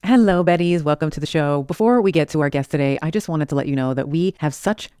Hello, Betties. Welcome to the show. Before we get to our guest today, I just wanted to let you know that we have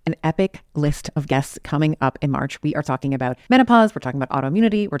such an epic list of guests coming up in March. We are talking about menopause, we're talking about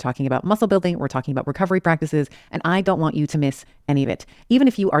autoimmunity, we're talking about muscle building, we're talking about recovery practices, and I don't want you to miss any of it. Even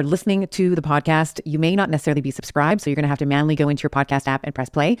if you are listening to the podcast, you may not necessarily be subscribed, so you're going to have to manually go into your podcast app and press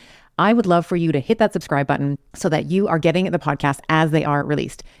play. I would love for you to hit that subscribe button so that you are getting the podcast as they are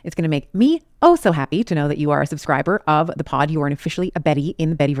released. It's going to make me so happy to know that you are a subscriber of the pod. You are officially a Betty in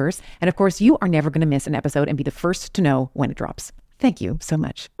the Bettyverse. And of course, you are never going to miss an episode and be the first to know when it drops. Thank you so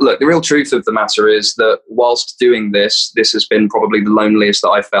much. Look, the real truth of the matter is that whilst doing this has been probably the loneliest that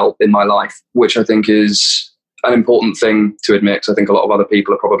I felt in my life, which I think is an important thing to admit, because I think a lot of other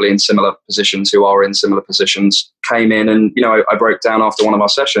people are probably in similar positions who are in similar positions. Came in and, I broke down after one of our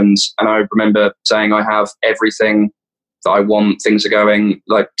sessions, and I remember saying I have everything that I want. Things are going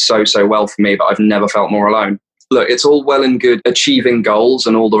like so well for me, but I've never felt more alone. Look, it's all well and good achieving goals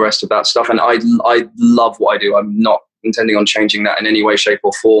and all the rest of that stuff. And I love what I do. I'm not intending on changing that in any way, shape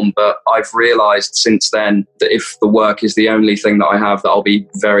or form. But I've realized since then that if the work is the only thing that I have, that I'll be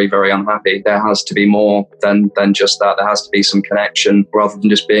very, very unhappy. There has to be more than just that. There has to be some connection rather than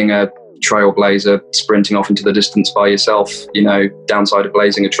just being a trailblazer sprinting off into the distance by yourself. Downside of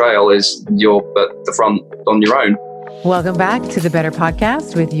blazing a trail is you're at the front on your own. Welcome back to the Better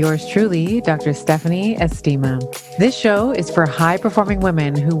Podcast with yours truly, Dr. Stephanie Estima. This show is for high-performing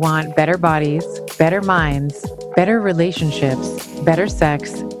women who want better bodies, better minds, better relationships, better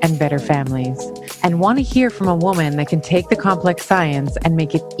sex, and better families, and want to hear from a woman that can take the complex science and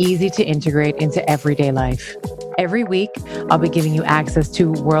make it easy to integrate into everyday life. Every week, I'll be giving you access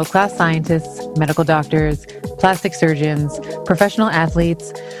to world-class scientists, medical doctors, plastic surgeons, professional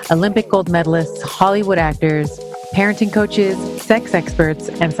athletes, Olympic gold medalists, Hollywood actors, parenting coaches, sex experts,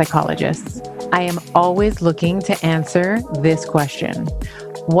 and psychologists. I am always looking to answer this question.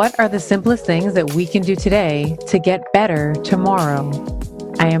 What are the simplest things that we can do today to get better tomorrow?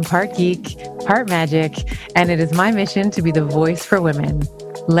 I am part geek, part magic, and it is my mission to be the voice for women.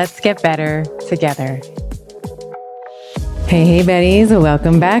 Let's get better together. Hey, Betties.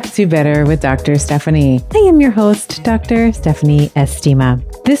 Welcome back to Better with Dr. Stephanie. I am your host, Dr. Stephanie Estima.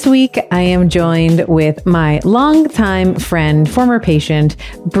 This week, I am joined with my longtime friend, former patient,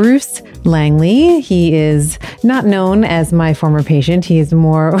 Bruce Langley. He is not known as my former patient. He is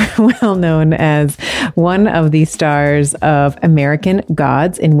more well known as one of the stars of American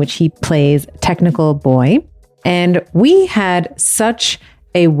Gods, in which he plays Technical Boy. And we had such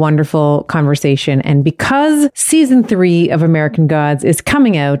a wonderful conversation. And because season 3 of American Gods is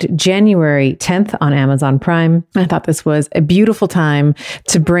coming out January 10th on Amazon Prime, I thought this was a beautiful time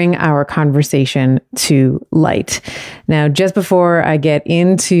to bring our conversation to light. Now, just before I get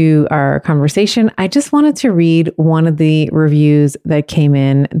into our conversation, I just wanted to read one of the reviews that came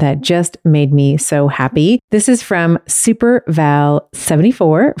in that just made me so happy. This is from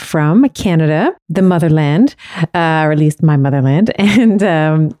SuperVal74 from Canada, the motherland, or at least my motherland. And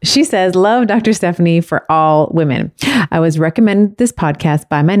she says, love Dr. Stephanie for all women. I was recommended this podcast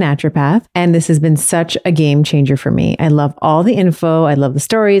by my naturopath, and this has been such a game changer for me. I love all the info. I love the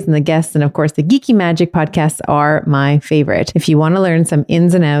stories and the guests. And of course, the Geeky Magic podcasts are my favorite. If you want to learn some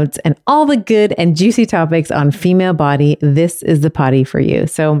ins and outs and all the good and juicy topics on female body, this is the potty for you.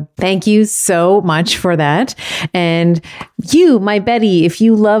 So thank you so much for that. And you, my Betty, if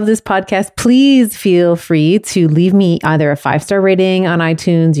you love this podcast, please feel free to leave me either a 5-star rating on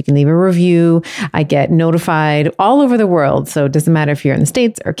iTunes. You can leave a review. I get notified all over the world. So it doesn't matter if you're in the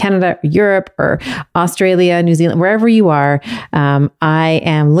States or Canada or Europe or Australia, New Zealand, wherever you are. I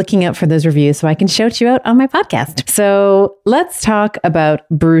am looking out for those reviews so I can shout you out on my podcast. So let's talk about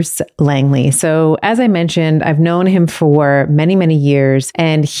Bruce Langley. So as I mentioned, I've known him for many, many years,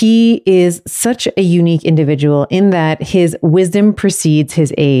 and he is such a unique individual in that his wisdom precedes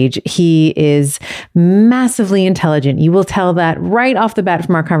his age. He is massively intelligent. You will tell that right off the bat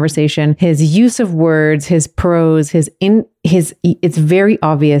from our conversation. His use of words, his prose, it's very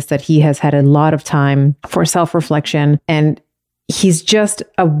obvious that he has had a lot of time for self-reflection, and he's just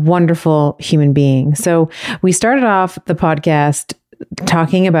a wonderful human being. So we started off the podcast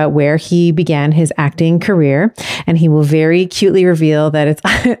talking about where he began his acting career, and he will very cutely reveal that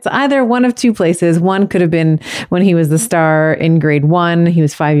it's either one of two places. One could have been when he was the star in grade 1. He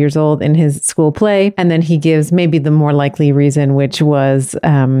was 5 years old in his school play, and then he gives maybe the more likely reason, which was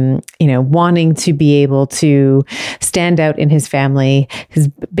wanting to be able to stand out in his family. His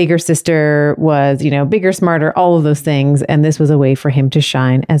bigger sister was bigger, smarter, all of those things, and this was a way for him to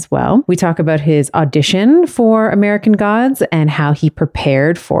shine as well. We talk about his audition for American Gods and how he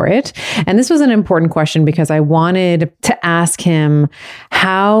prepared for it. And this was an important question because I wanted to ask him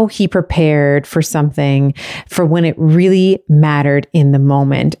how he prepared for something for when it really mattered in the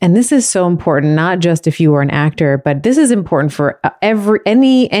moment. And this is so important, not just if you were an actor, but this is important for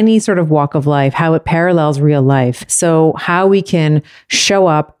any sort of walk of life, how it parallels real life. So how we can show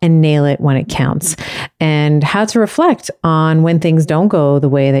up and nail it when it counts, and how to reflect on when things don't go the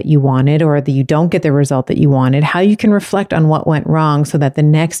way that you wanted or that you don't get the result that you wanted, how you can reflect on what went wrong so that the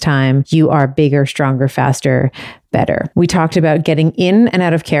next time you are bigger, stronger, faster, better. We talked about getting in and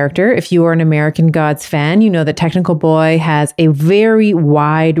out of character. If you are an American Gods fan, you know that Technical Boy has a very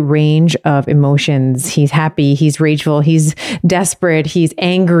wide range of emotions. He's happy, he's rageful, he's desperate, he's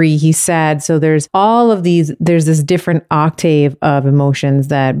angry, he's sad. So there's all of these, there's this different octave of emotions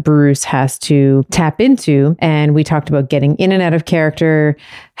that Bruce has to tap into. And we talked about getting in and out of character,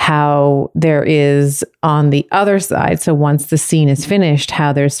 how there is on the other side. So once the scene is finished,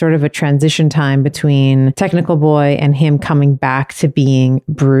 how there's sort of a transition time between Technical Boy and him coming back to being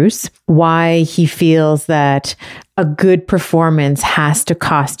Bruce, why he feels that a good performance has to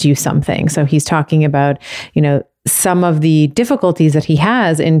cost you something. So he's talking about, some of the difficulties that he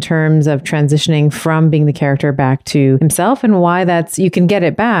has in terms of transitioning from being the character back to himself, and why that's, you can get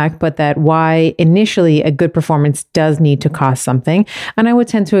it back, but that why initially a good performance does need to cost something. And I would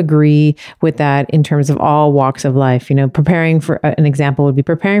tend to agree with that in terms of all walks of life. Preparing for an example would be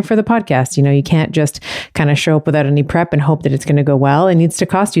preparing for the podcast. You can't just kind of show up without any prep and hope that it's going to go well. It needs to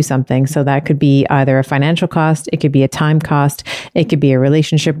cost you something. So that could be either a financial cost, it could be a time cost, it could be a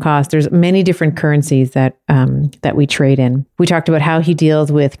relationship cost. There's many different currencies that we trade in. We talked about how he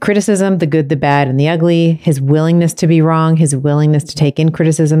deals with criticism, the good, the bad, and the ugly, his willingness to be wrong, his willingness to take in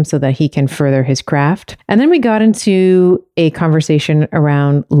criticism so that he can further his craft. And then we got into a conversation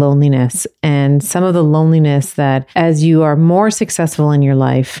around loneliness and some of the loneliness that as you are more successful in your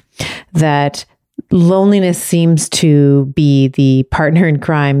life, that loneliness seems to be the partner in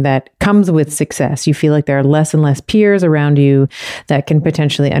crime that comes with success. You feel like there are less and less peers around you that can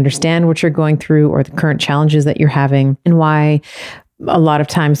potentially understand what you're going through or the current challenges that you're having, and why a lot of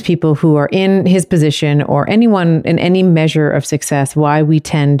times people who are in his position or anyone in any measure of success, why we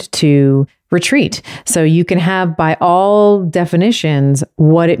tend to retreat. So you can have, by all definitions,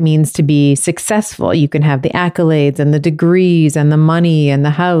 what it means to be successful. You can have the accolades and the degrees and the money and the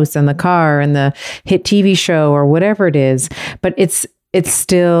house and the car and the hit TV show or whatever it is, but it's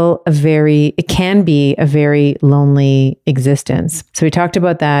still it can be a very lonely existence. So we talked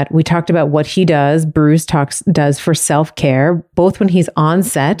about that. We talked about what he does, Bruce does for self-care, both when he's on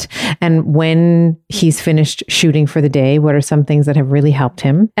set and when he's finished shooting for the day. What are some things that have really helped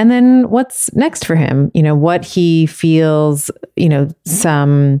him? And then what's next for him? What he feels,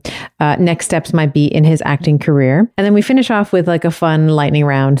 some next steps might be in his acting career. And then we finish off with like a fun lightning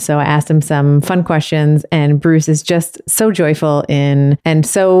round. So I asked him some fun questions, and Bruce is just so joyful and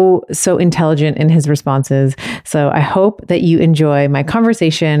so intelligent in his responses. So I hope that you enjoy my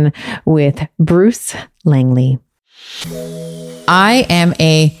conversation with Bruce Langley. I am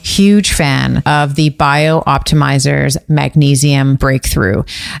a huge fan of the BioOptimizer's Magnesium Breakthrough.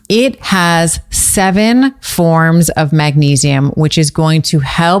 It has 7 forms of magnesium, which is going to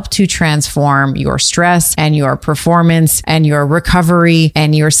help to transform your stress and your performance and your recovery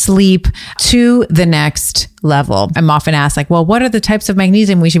and your sleep to the next level. I'm often asked what are the types of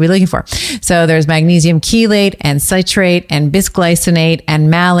magnesium we should be looking for? So there's magnesium chelate and citrate and bisglycinate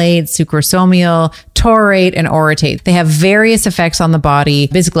and malate, sucrosomial, taurate, and orotate. They have various effects on the body.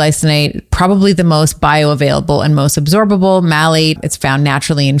 Bisglycinate, probably the most bioavailable and most absorbable. Malate, it's found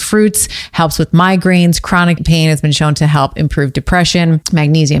naturally in fruits, helps with migraines, chronic pain, has been shown to help improve depression.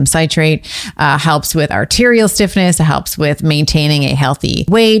 Magnesium citrate helps with arterial stiffness, it helps with maintaining a healthy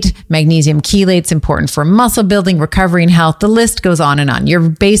weight. Magnesium chelate's important for muscle building, recovery, and health. The list goes on and on. You're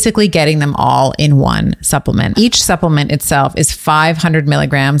basically getting them all in one supplement. Each supplement itself is 500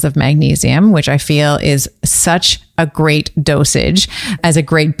 milligrams of magnesium, which I feel is such a great dosage as a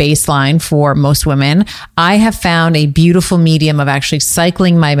great baseline for most women. I have found a beautiful medium of actually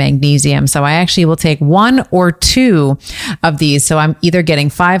cycling my magnesium. So I actually will take 1 or 2 of these. So I'm either getting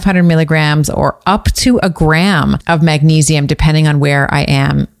 500 milligrams or up to a gram of magnesium, depending on where I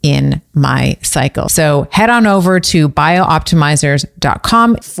am in my cycle. So head on over to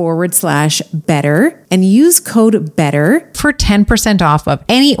biooptimizers.com/better and use code BETTER for 10% off of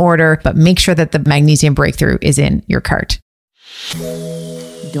any order, but make sure that the Magnesium Breakthrough is in your cart.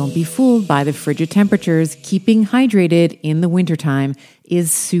 Don't be fooled by the frigid temperatures. Keeping hydrated in the wintertime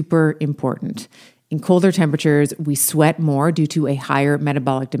is super important. In colder temperatures, we sweat more due to a higher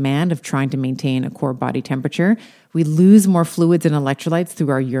metabolic demand of trying to maintain a core body temperature. We lose more fluids and electrolytes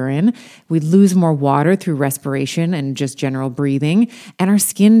through our urine. We lose more water through respiration and just general breathing. And our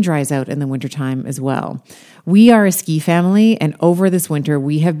skin dries out in the wintertime as well. We are a ski family, and over this winter,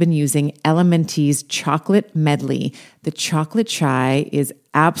 we have been using Elementi's chocolate medley. The chocolate chai is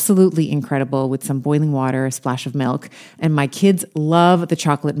absolutely incredible with some boiling water, a splash of milk, and my kids love the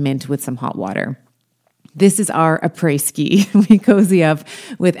chocolate mint with some hot water. This is our après ski. We cozy up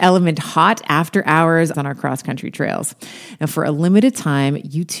with Element hot after hours on our cross-country trails. Now, for a limited time,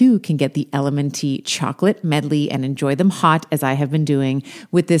 you too can get the Element chocolate medley and enjoy them hot, as I have been doing,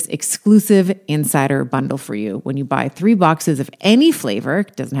 with this exclusive insider bundle for you. When you buy 3 boxes of any flavor,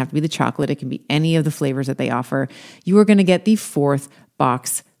 it doesn't have to be the chocolate, it can be any of the flavors that they offer, you are going to get the 4th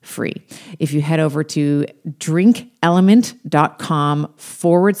box free. If you head over to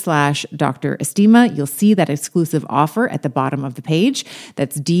drinkelement.com/Dr. Estima, you'll see that exclusive offer at the bottom of the page.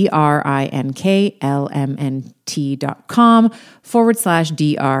 That's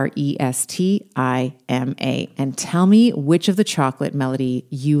drinklmnt.com/DRESTIMA. And tell me which of the chocolate melody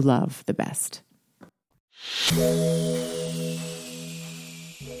you love the best.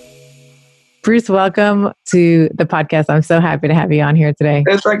 Bruce, welcome to the podcast. I'm so happy to have you on here today.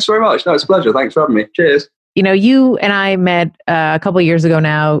 Yeah, thanks very much. No, it's a pleasure. Thanks for having me. Cheers. You know, you and I met a couple of years ago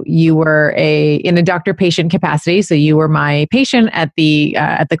now. You were in a doctor-patient capacity. So you were my patient at the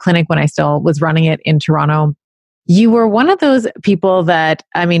clinic when I still was running it in Toronto. You were one of those people that,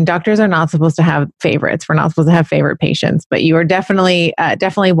 I mean, doctors are not supposed to have favorites. We're not supposed to have favorite patients, but you were definitely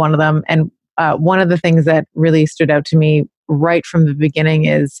one of them. And one of the things that really stood out to me right from the beginning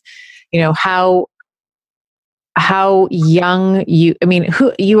is, you know, how young you, I mean,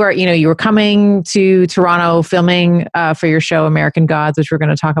 who you are, you know, you were coming to Toronto filming for your show, American Gods, which we're going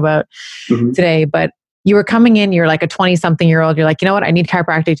to talk about today, but you were coming in, you're like a 20-something-year-old. You're like, you know what? I need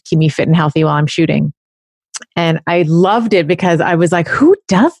chiropractic to keep me fit and healthy while I'm shooting. And I loved it because I was like, who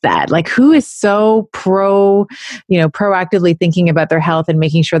does that? Like, who is so proactively thinking about their health and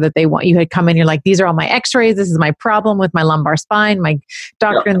making sure that you had come in, you're like, these are all my x-rays. This is my problem with my lumbar spine. My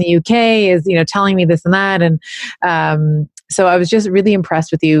doctor in the UK is, telling me this and that. And so I was just really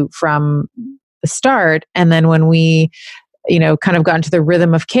impressed with you from the start. And then when we, kind of got into the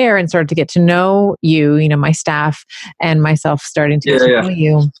rhythm of care and started to get to know you, my staff and myself starting to get to know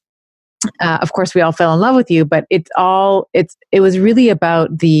you. Of course, we all fell in love with you, but it was really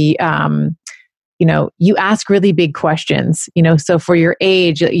about the, you ask really big questions, so for your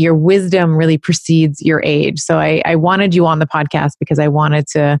age, your wisdom really precedes your age. So I wanted you on the podcast because I wanted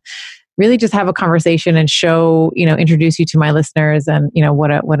to really just have a conversation and show, introduce you to my listeners and,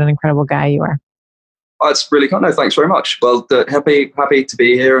 what an incredible guy you are. Oh, it's really kind. No, thanks very much. Well, happy to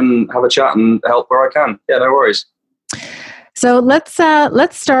be here and have a chat and help where I can. Yeah, no worries. So let's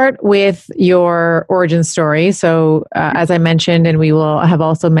start with your origin story. So as I mentioned, and we will have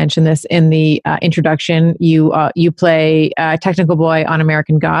also mentioned this in the introduction, you play Technical Boy on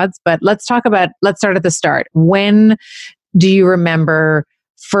American Gods. But let's start at the start. When do you remember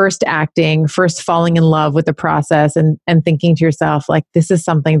first acting, first falling in love with the process, and thinking to yourself, like, this is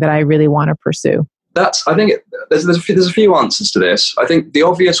something that I really want to pursue? I think there's a few answers to this. I think the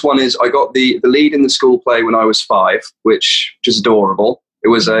obvious one is I got the lead in the school play when I was 5, which is adorable. It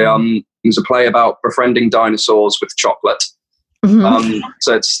was a play about befriending dinosaurs with chocolate. Mm-hmm.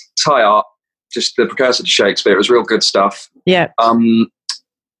 So it's Thai art, just the precursor to Shakespeare. It was real good stuff. Yeah.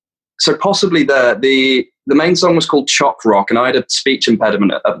 So possibly the main song was called Chok Rock, and I had a speech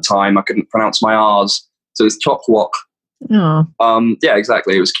impediment at the time. I couldn't pronounce my R's, so it's Chok Rock. Oh. Yeah,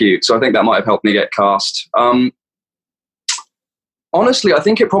 exactly. It was cute. So I think that might have helped me get cast. Honestly, I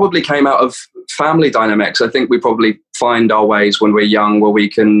think it probably came out of family dynamics. I think we probably find our ways when we're young where we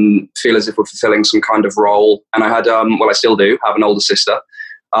can feel as if we're fulfilling some kind of role. And I had, I still do have an older sister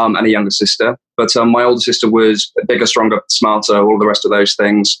and a younger sister. But my older sister was bigger, stronger, smarter, all the rest of those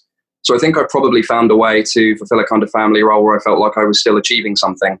things. So I think I probably found a way to fulfill a kind of family role where I felt like I was still achieving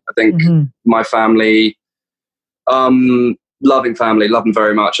something. I think my family... loving family, love them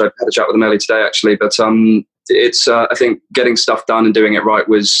very much. I had a chat with them earlier today, actually, but it's I think getting stuff done and doing it right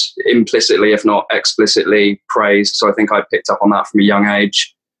was implicitly, if not explicitly, praised. So I think I picked up on that from a young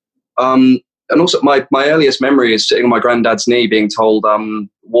age. And also my earliest memory is sitting on my granddad's knee being told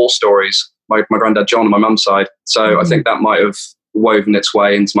war stories, my granddad John on my mum's side. So I think that might have woven its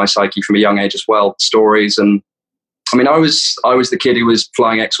way into my psyche from a young age as well, stories. And I mean, I was the kid who was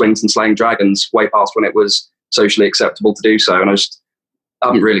flying X-Wings and slaying dragons way past when it was socially acceptable to do so, and I just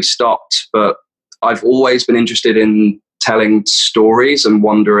haven't really stopped. But I've always been interested in telling stories and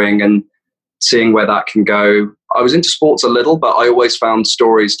wondering and seeing where that can go. I was into sports a little, but I always found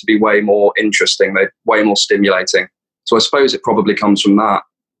stories to be way more interesting. They're way more stimulating. So I suppose it probably comes from that.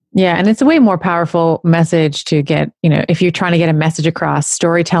 Yeah. And it's a way more powerful message to get, if you're trying to get a message across,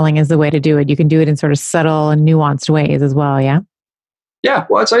 storytelling is the way to do it. You can do it in sort of subtle and nuanced ways as well. Yeah. Yeah.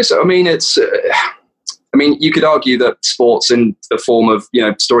 Well, I'd say so. I mean, you could argue that sports in the form of,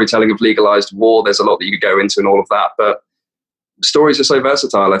 storytelling of legalized war, there's a lot that you could go into and all of that. But stories are so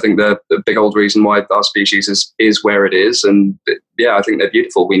versatile. I think the big old reason why our species is where it is. And yeah, I think they're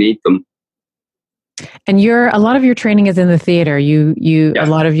beautiful. We need them. And a lot of your training is in the theater. A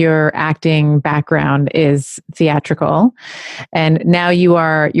lot of your acting background is theatrical, and now you're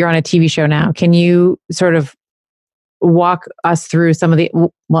on a TV show now. Can you sort of walk us through some of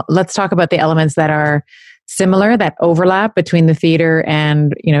let's talk about the elements that are similar, that overlap between the theater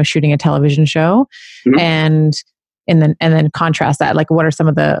and, shooting a television show, mm-hmm. and then contrast that. Like, what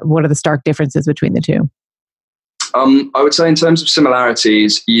are the stark differences between the two? I would say in terms of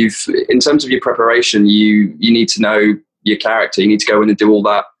similarities, in terms of your preparation, you need to know your character. You need to go in and do all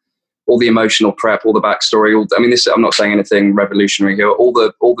the emotional prep, all the backstory. I'm not saying anything revolutionary here. All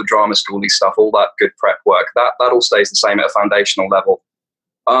the drama schooly stuff, all that good prep work, that all stays the same at a foundational level.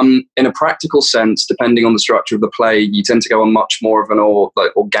 In a practical sense, depending on the structure of the play, you tend to go on much more of an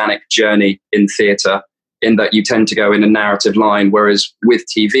organic journey in theatre, in that you tend to go in a narrative line, whereas with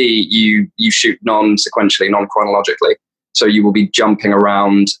TV, you shoot non-sequentially, non-chronologically. So you will be jumping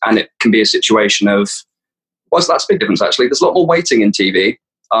around, and it can be a situation of, that's a big difference actually. There's a lot more waiting in TV.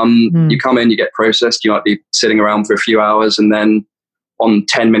 You come in, you get processed, you might be sitting around for a few hours, and then on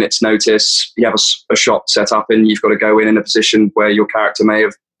 10 minutes notice, you have a shot set up, and you've got to go in a position where your character may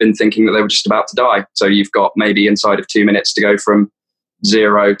have been thinking that they were just about to die. So you've got maybe inside of 2 minutes to go from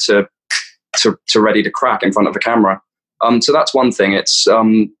 0 to ready to crack in front of a camera. So that's one thing. It's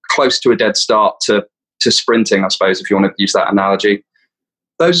close to a dead start to sprinting, I suppose, if you want to use that analogy.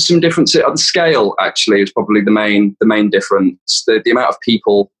 Those are some differences. The scale actually is probably the main difference. The amount of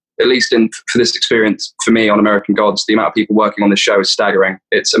people, at least for this experience for me on American Gods, the amount of people working on this show is staggering.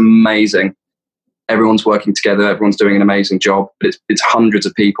 It's amazing. Everyone's working together. Everyone's doing an amazing job. But it's hundreds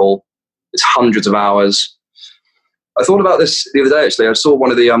of people. It's hundreds of hours. I thought about this the other day, actually. I saw one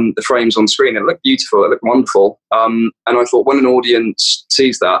of the frames on screen. It looked beautiful. It looked wonderful. And I thought when an audience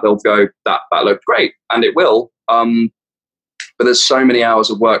sees that, they'll go, that looked great. And it will. But there's so many hours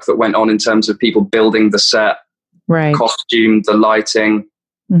of work that went on in terms of people building the set, right, costume, the lighting.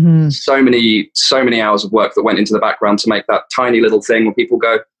 Mm-hmm. So many hours of work that went into the background to make that tiny little thing where people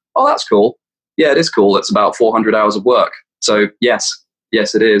go, oh, that's cool. Yeah, it is cool. It's about 400 hours of work. So yes,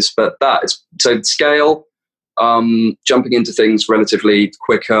 it is. But so the scale, jumping into things relatively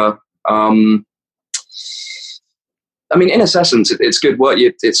quicker. In essence, it's good work.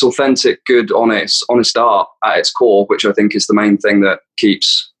 It's authentic, good, honest art at its core, which I think is the main thing that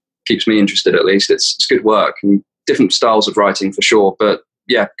keeps me interested. At least it's good work, and different styles of writing for sure. But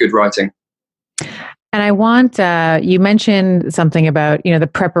yeah, good writing. And I want, you mentioned something about, the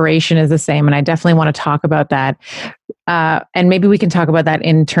preparation is the same. And I definitely want to talk about that. And maybe we can talk about that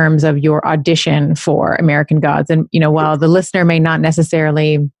in terms of your audition for American Gods. And, while the listener may not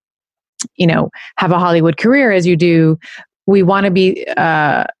necessarily, have a Hollywood career as you do, we want to be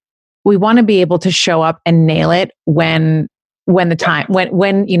able to show up and nail it when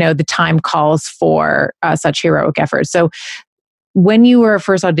the time calls for such heroic efforts. So when you were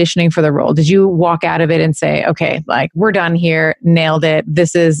first auditioning for the role, did you walk out of it and say, okay, like, we're done here, nailed it,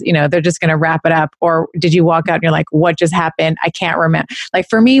 this is, they're just going to wrap it up? Or did you walk out and you're like, what just happened? I can't remember. Like,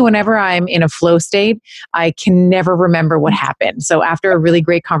 for me, whenever I'm in a flow state, I can never remember what happened. So after a really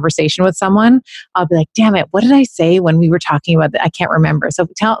great conversation with someone, I'll be like, damn it, what did I say when we were talking about that? I can't remember. So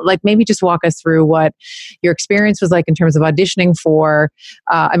maybe just walk us through what your experience was like in terms of auditioning for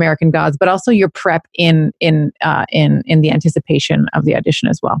American Gods, but also your prep in the anticipation of the audition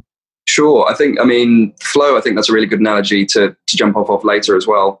as well. Sure. I flow, I think that's a really good analogy to jump off of later as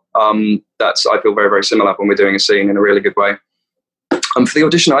well. I feel very, very similar when we're doing a scene in a really good way. For the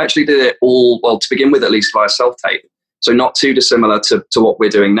audition, I actually did it all, to begin with, at least via self-tape. So not too dissimilar to what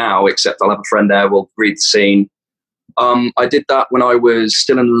we're doing now, except I'll have a friend there, we'll read the scene. I did that when I was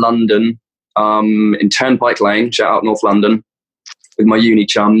still in London, in Turnpike Lane, shout out North London, with my uni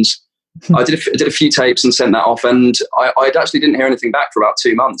chums. I did a few tapes and sent that off, and I actually didn't hear anything back for about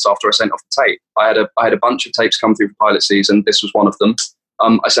 2 months after I sent off the tape. I had a bunch of tapes come through for pilot season. This was one of them.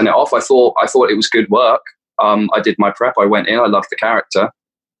 I sent it off. I thought it was good work. I did my prep. I went in. I loved the character.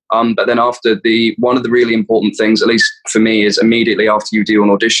 But then after one of the really important things, at least for me, is immediately after you do an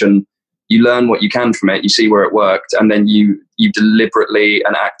audition, you learn what you can from it, you see where it worked, and then you deliberately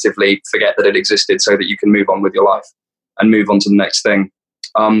and actively forget that it existed so that you can move on with your life and move on to the next thing.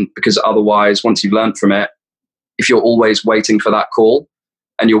 Because otherwise, once you've learned from it, if you're always waiting for that call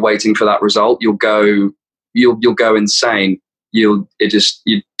and you're waiting for that result, you'll go insane. You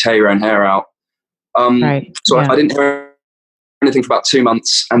tear your own hair out. Right. So I didn't hear anything for about 2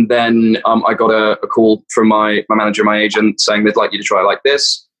 months, and then I got a call from my manager, my agent, saying they'd like you to try it like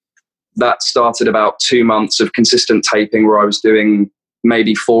this. That started about 2 months of consistent taping where I was doing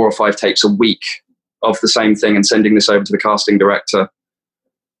maybe 4 or 5 tapes a week of the same thing and sending this over to the casting director.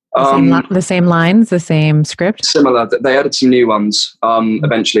 The same lines, the same script? Similar. They added some new ones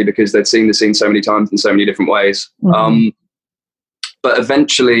eventually because they'd seen the scene so many times in so many different ways. Mm-hmm. But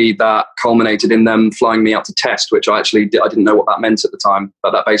eventually that culminated in them flying me out to test, which I didn't know what that meant at the time.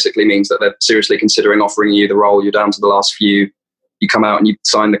 But that basically means that they're seriously considering offering you the role. You're down to the last few. You come out and you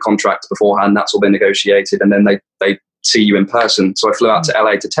sign the contract beforehand. That's all been negotiated. And then they see you in person. So I flew out to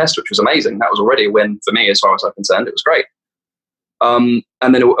LA to test, which was amazing. That was already a win for me as far as I'm concerned. It was great. And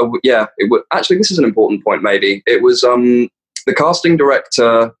then, actually, this is an important point, maybe. It was the casting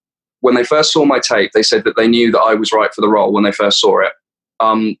director, when they first saw my tape, they said that they knew that I was right for the role when they first saw it.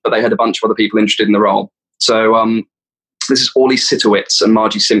 But they had a bunch of other people interested in the role. So this is Orly Sitowitz and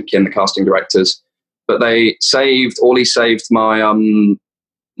Margie Simpkin, the casting directors. But Orly saved my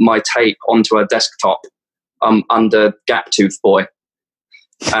my tape onto a desktop under Gaptooth Boy.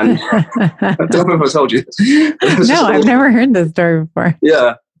 And I don't know if I told you this. No, I've never heard this story before.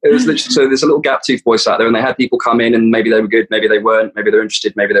 Yeah, it was literally, so there's a little Gaptooth Boy sat there, and they had people come in, and maybe they were good, maybe they weren't, maybe they were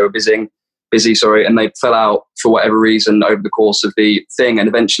interested, maybe they were busy, and they fell out for whatever reason over the course of the thing. And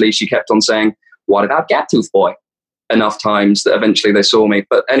eventually she kept on saying, "What about Gaptooth Boy?" enough times that eventually they saw me.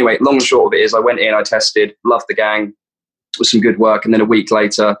 But anyway, long and short of it is I went in, I tested, loved the gang, it was some good work. And then a week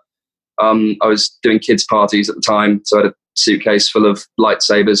later, I was doing kids' parties at the time. So I had a suitcase full of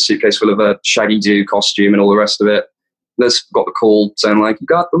lightsabers, suitcase full of a Shaggy Doo costume and all the rest of it. Got the call saying like, "You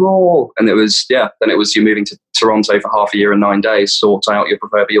got the role." And it was, then it was, you're moving to Toronto for half a year and 9 days, sort out your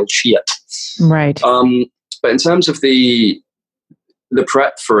proverbial shit. Right. But in terms of the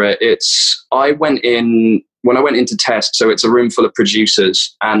prep for it, when I went into test, so it's a room full of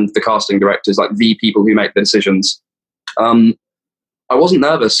producers and the casting directors, like the people who make the decisions. I wasn't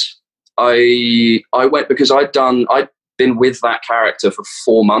nervous. I went because I'd been with that character for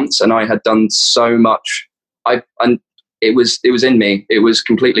 4 months, and I had done so much. And it was in me. It was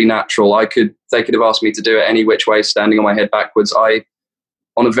completely natural. They could have asked me to do it any which way, standing on my head backwards.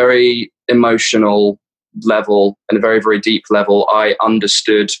 On a very emotional level and a very, very deep level, I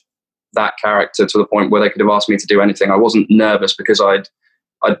understood that character to the point where they could have asked me to do anything. I wasn't nervous because I'd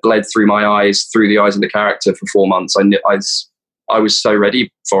bled through the eyes of the character for 4 months. I was so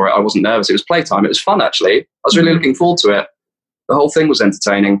ready for it. I wasn't nervous. It was playtime. It was fun, actually. I was really looking forward to it. The whole thing was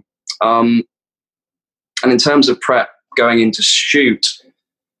entertaining. And in terms of prep going into shoot,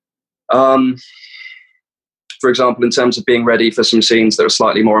 for example, in terms of being ready for some scenes that are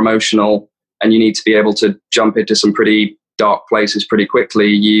slightly more emotional and you need to be able to jump into some pretty dark places pretty quickly,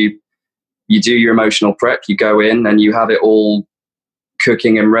 you do your emotional prep, you go in and you have it all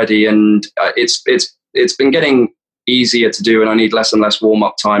cooking and ready. And it's been getting easier to do, and I need less and less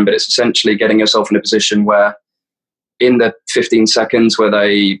warm-up time, but it's essentially getting yourself in a position where in the 15 seconds where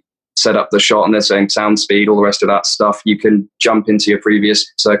they set up the shot and they're saying sound speed, all the rest of that stuff, you can jump into your previous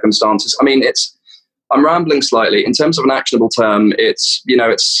circumstances. I mean, I'm rambling slightly. In terms of an actionable term, it's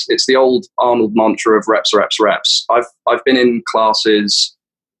the old Arnold mantra of reps, reps, reps. I've been in classes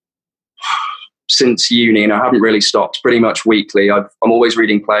since uni, and I haven't really stopped, pretty much weekly. I'm always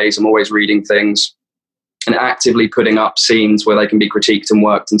reading plays, I'm always reading things and actively putting up scenes where they can be critiqued and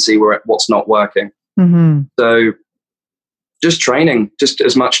worked and see what's not working. Mm-hmm. So just training, just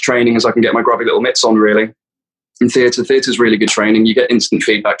as much training as I can get my grubby little mitts on, really. In theatre's really good training. You get instant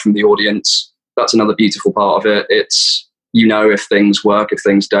feedback from the audience. That's another beautiful part of it. It's, if things work, if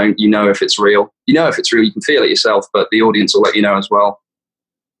things don't, if it's real. If it's real, you can feel it yourself, but the audience will let you know as well.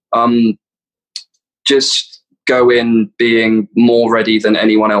 Just go in being more ready than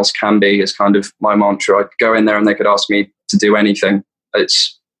anyone else can be is kind of my mantra. I'd go in there and they could ask me to do anything.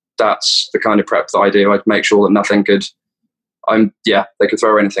 That's the kind of prep that I do. I'd make sure that nothing could, they could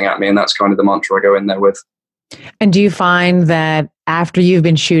throw anything at me, and that's kind of the mantra I go in there with. And do you find that after you've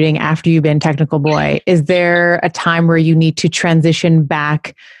been shooting, after you've been technical boy, is there a time where you need to transition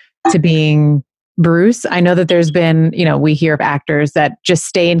back to being Bruce? I know that there's been, we hear of actors that just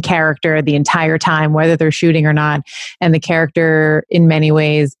stay in character the entire time, whether they're shooting or not, and the character in many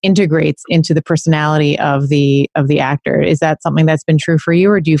ways integrates into the personality of the actor. Is that something that's been true for you,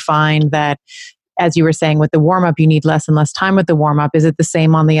 or do you find that, as you were saying with the warm up, you need less and less time with the warm up? Is it the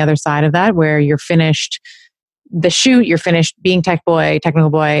same on the other side of that, where you're finished the shoot, you're finished being technical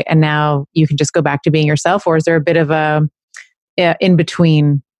boy, and now you can just go back to being yourself, or is there a bit of a in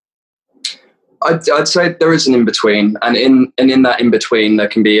between? I'd say there is an in between, and in that in between, there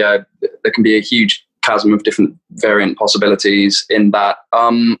can be a huge chasm of different variant possibilities. In that,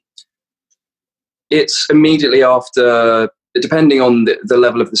 it's immediately after, depending on the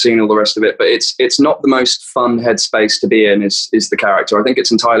level of the scene, all the rest of it. But it's not the most fun headspace to be in. Is the character? I think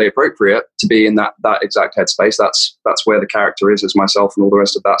it's entirely appropriate to be in that exact headspace. That's where the character is as myself and all the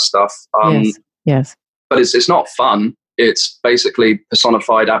rest of that stuff. Yes. But it's not fun. It's basically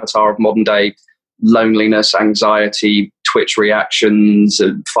personified avatar of modern day loneliness, anxiety, twitch reactions,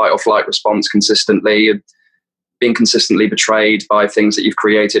 a fight or flight response consistently, being consistently betrayed by things that you've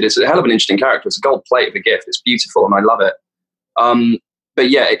created. It's a hell of an interesting character. It's a gold plate of a gift. It's beautiful and I love it. But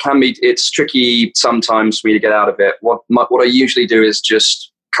yeah, it's tricky sometimes for me to get out of it. What I usually do is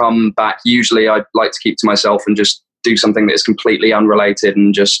just come back. Usually I like to keep to myself and just do something that is completely unrelated,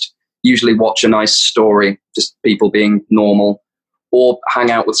 and just usually watch a nice story, just people being normal, or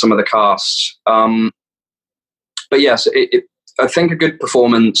hang out with some of the cast. But yes, I think a good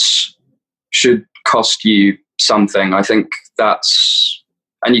performance should cost you something. I think that's,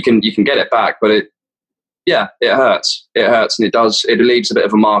 and you can get it back, but it hurts. It hurts, and it leaves a bit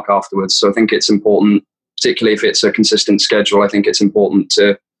of a mark afterwards. So I think it's important, particularly if it's a consistent schedule, I think it's important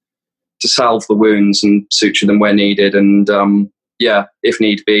to salve the wounds and suture them where needed. And if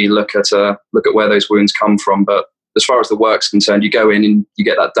need be, look at where those wounds come from. But as far as the work's concerned, you go in and you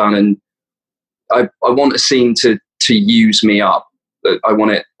get that done. And I want a scene to use me up. I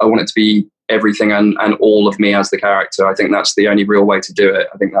want it to be everything and all of me as the character. I think that's the only real way to do it.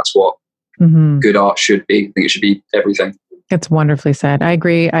 I think that's what good art should be. I think it should be everything. It's wonderfully said. I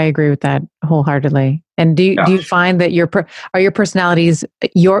agree with that wholeheartedly. And do you find that your personalities,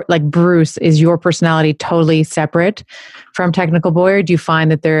 like Bruce, is your personality totally separate from Technical Boy, or do you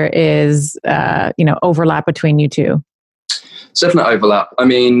find that there is overlap between you two? It's definitely overlap. I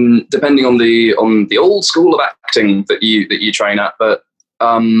mean, depending on the old school of acting that you train at, but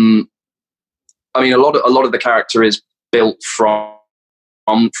I mean, a lot of the character is built from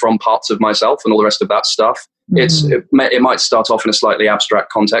parts of myself and all the rest of that stuff. It might start off in a slightly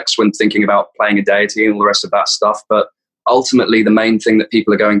abstract context when thinking about playing a deity and all the rest of that stuff, but ultimately the main thing that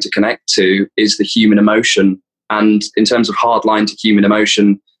people are going to connect to is the human emotion. And in terms of hardline to human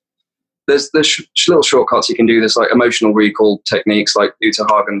emotion, there's little shortcuts you can do. There's like emotional recall techniques like Uta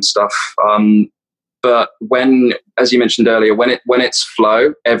Hagen stuff. But when, as you mentioned earlier, when it's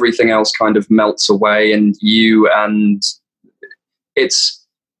flow, everything else kind of melts away, and it's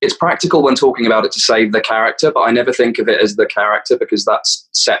practical when talking about it to say the character, but I never think of it as the character because that's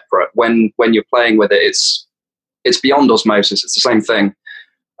separate. When you're playing with it, it's beyond osmosis. It's the same thing.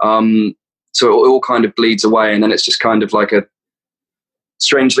 So it all kind of bleeds away, and then it's just kind of like a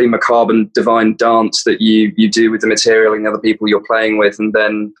strangely macabre and divine dance that you do with the material and the other people you're playing with, and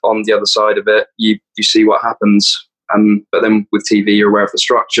then on the other side of it, you see what happens. But then with TV, you're aware of the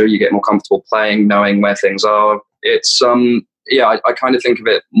structure. You get more comfortable playing, knowing where things are. It's I kind of think of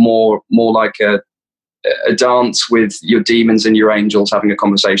it more like a dance with your demons and your angels having a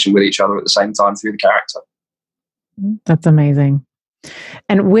conversation with each other at the same time through the character. That's amazing.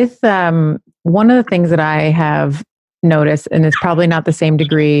 And with one of the things that I have noticed, and it's probably not the same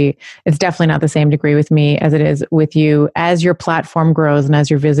degree, it's definitely not the same degree with me as it is with you, as your platform grows and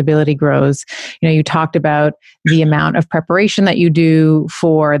as your visibility grows, you talked about the amount of preparation that you do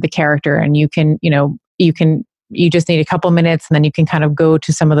for the character, and you just need a couple minutes, and then you can kind of go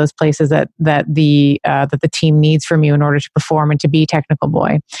to some of those places that the team needs from you in order to perform and to be Technical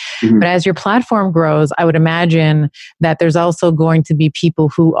Boy. Mm-hmm. But as your platform grows, I would imagine that there's also going to be people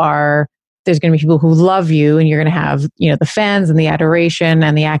who love you, and you're going to have, the fans and the adoration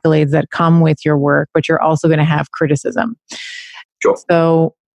and the accolades that come with your work, but you're also going to have criticism. Sure.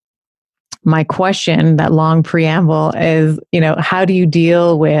 So my question, that long preamble, is, how do you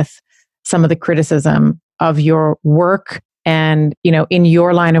deal with some of the criticism of your work? And, in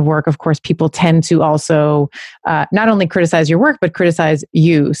your line of work, of course, people tend to also not only criticize your work, but criticize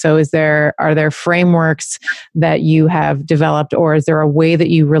you. So are there frameworks that you have developed, or is there a way that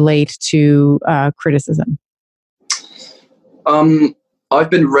you relate to criticism? I've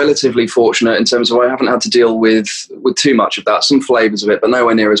been relatively fortunate in terms of I haven't had to deal with too much of that. Some flavors of it, but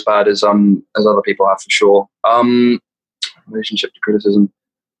nowhere near as bad as other people have, for sure. Relationship to criticism.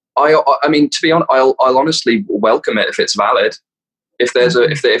 I mean, to be honest, I'll honestly welcome it if it's valid. If there's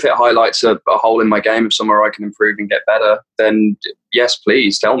if it highlights a hole in my game of somewhere I can improve and get better, then yes,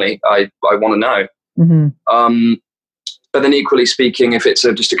 please tell me. I want to know. Mm-hmm. But then, equally speaking, if it's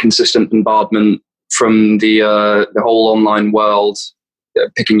just a consistent bombardment from the whole online world,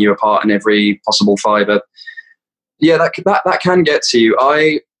 picking you apart in every possible fiber, yeah, that can get to you.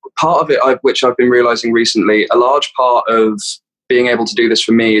 Part of it, which I've been realizing recently, a large part of being able to do this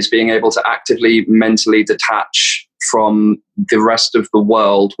for me is being able to actively mentally detach from the rest of the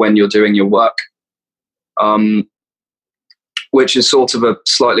world when you're doing your work, which is sort of a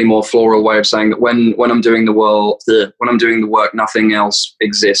slightly more floral way of saying that when I'm doing the work, nothing else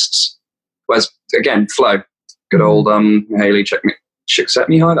exists. Whereas again, flow, good old Haley, set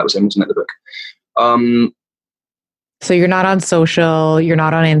me high. That was him, wasn't it? The book. So you're not on social, you're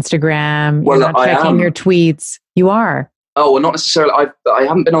not on Instagram, you're not checking your tweets. You are. Oh, well, not necessarily. I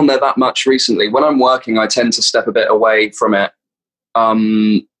haven't been on there that much recently. When I'm working, I tend to step a bit away from it,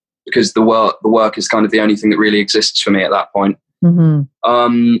 because the work is kind of the only thing that really exists for me at that point. Mm-hmm.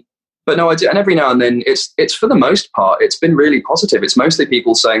 But no, I do, and every now and then, it's for the most part, it's been really positive. It's mostly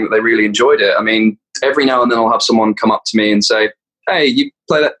people saying that they really enjoyed it. I mean, every now and then, I'll have someone come up to me and say, "Hey, you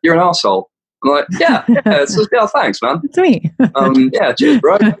play that? You're an arsehole." I'm like, yeah, thanks, man. It's me. Yeah, cheers,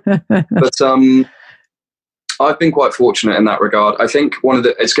 bro. But I've been quite fortunate in that regard. I think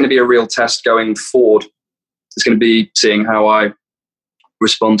it's going to be a real test going forward. It's going to be seeing how I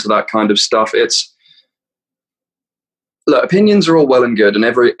respond to that kind of stuff. Look, opinions are all well and good, and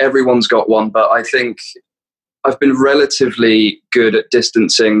everyone's got one, but I think I've been relatively good at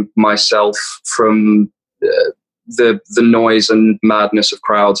distancing myself from the noise and madness of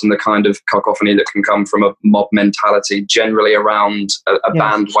crowds and the kind of cacophony that can come from a mob mentality generally around a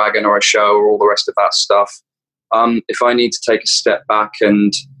bandwagon or a show or all the rest of that stuff. If I need to take a step back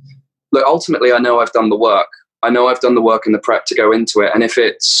and look, ultimately, I know I've done the work. I know I've done the work and the prep to go into it. And if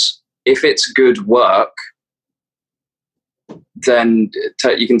it's good work, then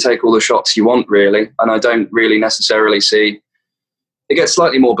you can take all the shots you want, really. And I don't really necessarily see. It gets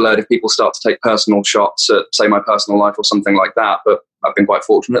slightly more blurred if people start to take personal shots at, say, my personal life or something like that. But I've been quite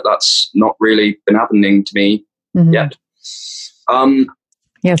fortunate that's not really been happening to me yet.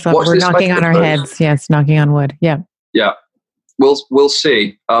 Yes, we're knocking on our heads. Yes, knocking on wood. Yeah. Yeah. We'll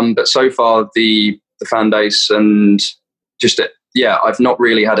see. But so far, the fan base and I've not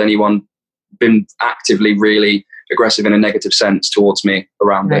really had anyone been actively really aggressive in a negative sense towards me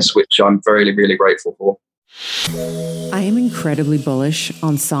around this, which I'm very, really grateful for. I am incredibly bullish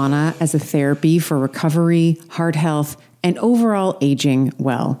on sauna as a therapy for recovery, heart health, and overall aging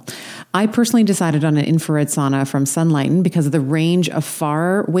well. I personally decided on an infrared sauna from Sunlighten because of the range of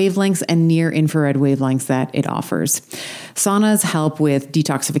far wavelengths and near infrared wavelengths that it offers. Saunas help with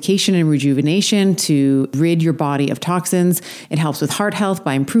detoxification and rejuvenation to rid your body of toxins. It helps with heart health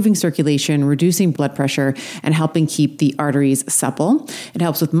by improving circulation, reducing blood pressure, and helping keep the arteries supple. It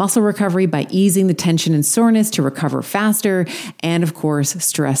helps with muscle recovery by easing the tension and soreness to recover faster. And of course,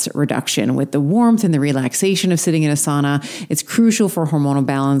 stress reduction. With the warmth and the relaxation of sitting in a sauna, it's crucial for hormonal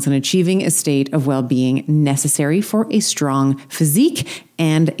balance and achieving a state of well-being necessary for a strong physique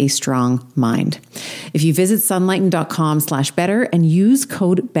and a strong mind. If you visit sunlighten.com/better and use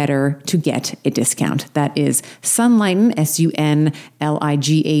code BETTER to get a discount. That is Sunlighten,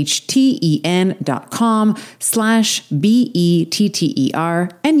 sunlighten.com/BETTER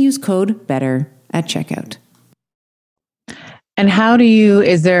and use code BETTER at checkout. And have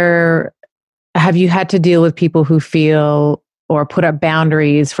you had to deal with people who feel or put up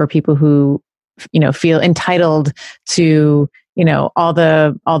boundaries for people who, feel entitled to, all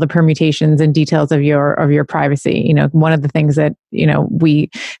the permutations and details of your privacy? One of the things that, we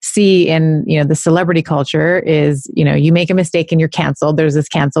see in, the celebrity culture is, you make a mistake and you're canceled. There's this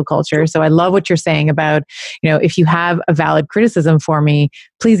cancel culture. So I love what you're saying about, if you have a valid criticism for me,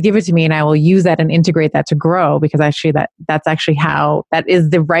 please give it to me and I will use that and integrate that to grow, because actually that's actually how that is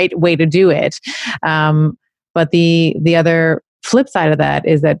the right way to do it. But the other flip side of that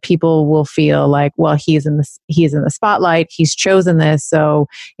is that people will feel like, well, he's in the spotlight, he's chosen this, so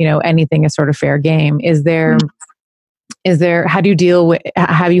anything is sort of fair game. Have you had to deal with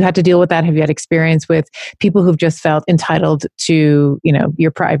that? Have you had experience with people who've just felt entitled to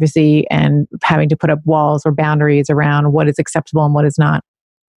your privacy and having to put up walls or boundaries around what is acceptable and what is not?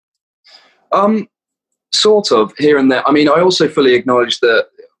 Sort of here and there. I mean, I also fully acknowledge that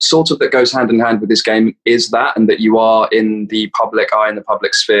sort of that goes hand in hand with this game is that, and that you are in the public eye, in the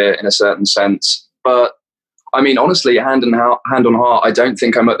public sphere in a certain sense. But I mean, honestly, hand on heart, I don't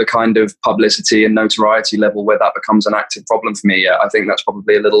think I'm at the kind of publicity and notoriety level where that becomes an active problem for me yet. I think that's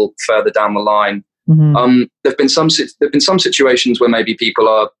probably a little further down the line. Mm-hmm. There've been some situations where maybe people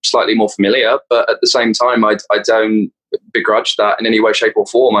are slightly more familiar, but at the same time, I don't begrudge that in any way, shape, or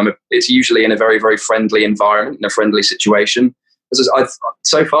form. It's usually in a very, very friendly environment, in a friendly situation.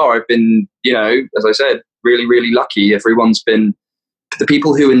 So far, I've been, as I said, really, really lucky. Everyone's been, the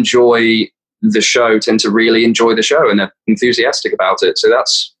people who enjoy the show tend to really enjoy the show and are enthusiastic about it. So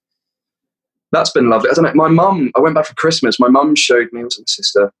that's been lovely. I don't know. My mum, I went back for Christmas. My mum showed me, it was my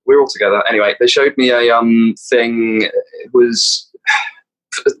sister. We were all together. Anyway, they showed me a thing. It was,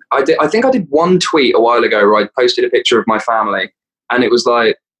 I think I did one tweet a while ago where I posted a picture of my family, and it was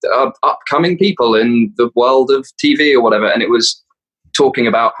like upcoming people in the world of TV or whatever. And it was talking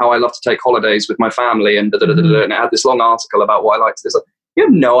about how I love to take holidays with my family and and it had this long article about what I liked. It's like, you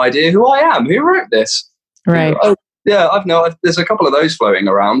have no idea who I am. Who wrote this? Right. Yeah, there's a couple of those floating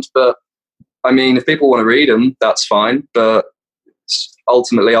around, but I mean, if people want to read them, that's fine. But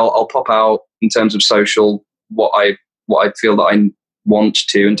ultimately, I'll pop out in terms of social what I feel that I want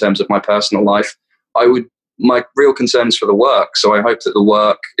to in terms of my personal life. My real concern is for the work. So I hope that the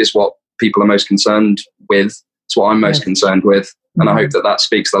work is what people are most concerned with. It's what I'm most concerned with. And I hope that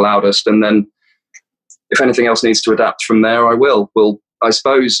speaks the loudest. And then if anything else needs to adapt from there, I will. I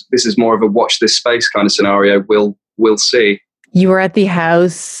suppose this is more of a watch this space kind of scenario. We'll see. You were at the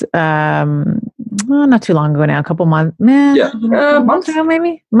house not too long ago now, a couple months. Month ago,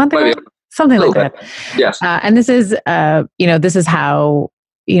 maybe? Month ago? Something like that. Yes. And this is, this is how,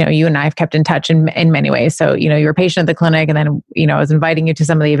 you and I have kept in touch in many ways. So, you were a patient at the clinic, and then, I was inviting you to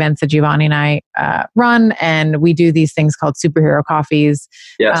some of the events that Giovanni and I run, and we do these things called superhero coffees,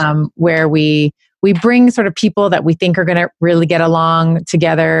 where we bring sort of people that we think are going to really get along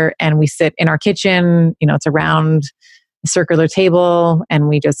together, and we sit in our kitchen, it's around a circular table, and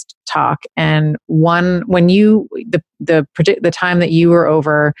we just talk. And when the time that you were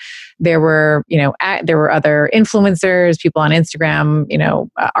over, there were other influencers, people on Instagram,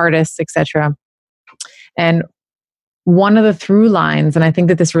 artists, etc. And one of the through lines, and I think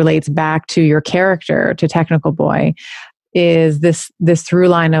that this relates back to your character, to Technical Boy, is this through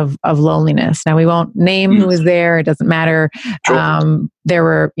line of loneliness. Now, we won't name who was there. It doesn't matter. Sure. There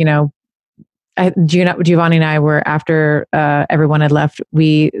were, Giovanni and I were, after everyone had left,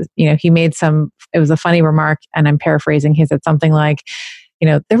 he made it was a funny remark, and I'm paraphrasing. He said something like,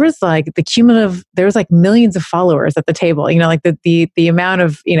 there was like millions of followers at the table, like the amount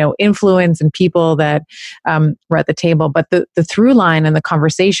of, influence and people that were at the table. But the through line and the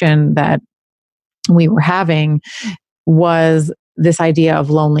conversation that we were having was this idea of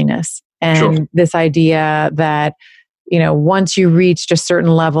loneliness, and this idea that, once you reached a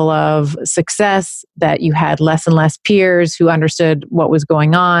certain level of success, that you had less and less peers who understood what was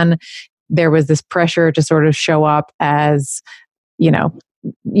going on. There was this pressure to sort of show up as, you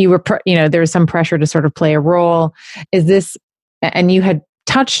were, there was some pressure to sort of play a role. Is this, and you had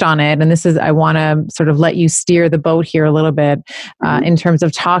touched on it, and this is, I want to sort of let you steer the boat here a little bit in terms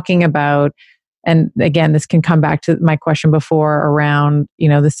of talking about, and again, this can come back to my question before around,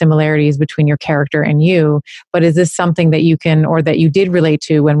 the similarities between your character and you. But is this something that you can, or that you did relate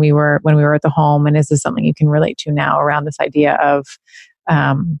to when we were at the home? And is this something you can relate to now around this idea of,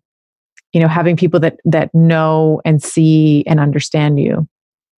 having people that know and see and understand you?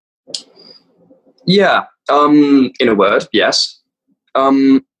 Yeah. In a word, yes. I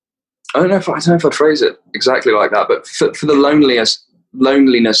don't know if I'd phrase it exactly like that, but for the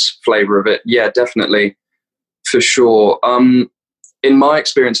loneliness flavor of it, yeah, definitely, for sure. In my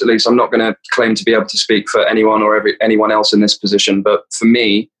experience, at least, I'm not going to claim to be able to speak for anyone or anyone else in this position, but for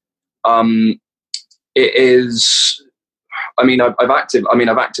me, it is. I've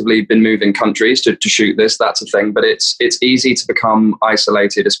actively been moving countries to shoot this. That's a thing, but it's easy to become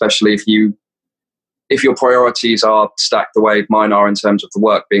isolated, especially if your priorities are stacked the way mine are in terms of the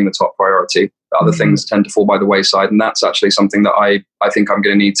work being the top priority. Other things tend to fall by the wayside. And that's actually something that I think I'm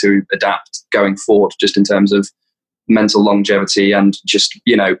going to need to adapt going forward, just in terms of mental longevity and just,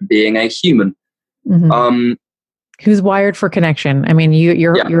 being a human. Mm-hmm. Who's wired for connection. I mean,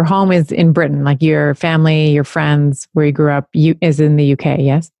 your home is in Britain, like your family, your friends, where you grew up, is in the UK,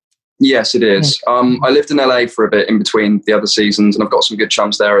 yes? Yes, it is. Yeah. I lived in LA for a bit in between the other seasons, and I've got some good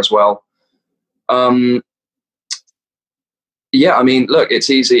chums there as well. Look, it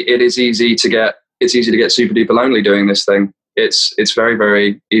is easy to get super duper lonely doing this thing. It's very,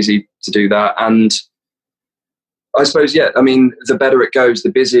 very easy to do that. And I suppose, yeah. I mean, the better it goes, the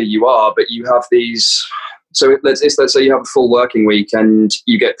busier you are, but you have these. So let's say you have a full working week and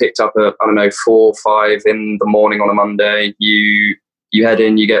you get picked up at, I don't know, 4 or 5 in the morning on a Monday. You head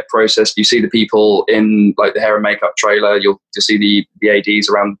in, you get processed. You see the people in like the hair and makeup trailer. You'll see the ADs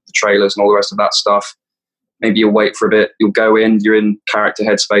around the trailers and all the rest of that stuff. Maybe you'll wait for a bit. You'll go in. You're in character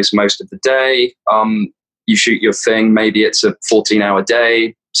headspace most of the day. You shoot your thing. Maybe it's a 14-hour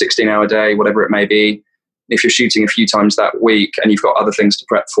day, 16-hour day, whatever it may be. If you're shooting a few times that week and you've got other things to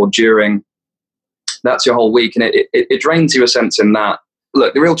prep for during, that's your whole week, and it drains you a sense in that.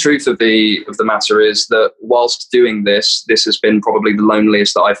 Look, the real truth of the matter is that whilst doing this has been probably the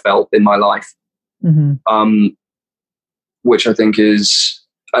loneliest that I've felt in my life, which I think is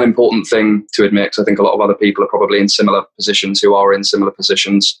an important thing to admit, because I think a lot of other people are probably in similar positions who are in similar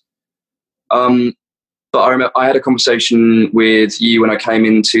positions. But I remember I had a conversation with you when I came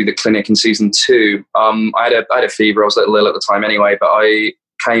into the clinic in season 2. I had a fever. I was a little ill at the time anyway, but I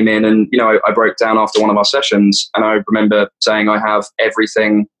came in and, I broke down after one of our sessions, and I remember saying I have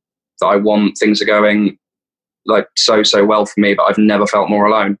everything that I want. Things are going like so well for me, but I've never felt more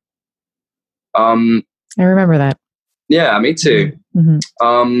alone. I remember that. Yeah, me too.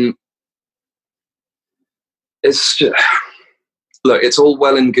 It's just, look, it's all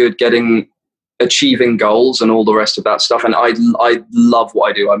well and good achieving goals and all the rest of that stuff, and I love what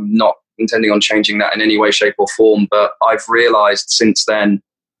I do. I'm not intending on changing that in any way, shape or form, but I've realized since then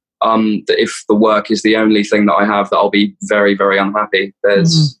that if the work is the only thing that I have, that I'll be very, very unhappy. There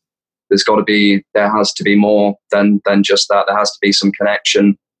has to be more than just that. There has to be some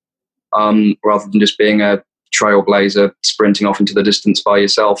connection, rather than just being a trailblazer sprinting off into the distance by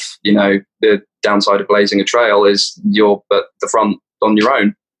yourself. The downside of blazing a trail is you're at the front on your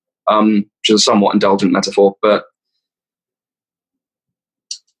own, which is a somewhat indulgent metaphor, but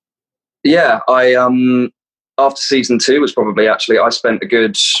yeah, after season 2 was probably actually, I spent a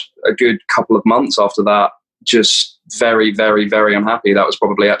good couple of months after that just very, very, very unhappy. That was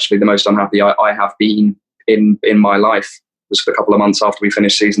probably actually the most unhappy I have been in my life, was for a couple of months after we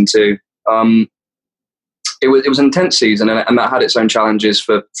finished season 2. It was an intense season, and that had its own challenges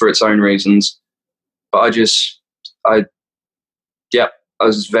for its own reasons. But I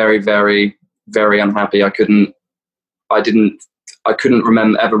was very, very, very unhappy. I couldn't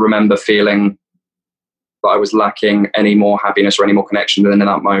ever remember feeling that I was lacking any more happiness or any more connection than in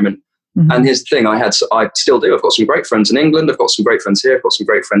that moment. And here's the thing, I still do. I've got some great friends in England. I've got some great friends here. I've got some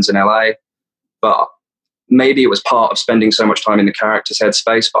great friends in LA. But maybe it was part of spending so much time in the character's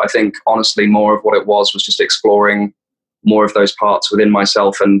headspace. But I think honestly, more of what it was just exploring more of those parts within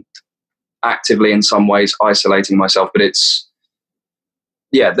myself and actively in some ways isolating myself. But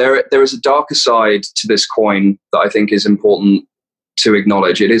there is a darker side to this coin that I think is important to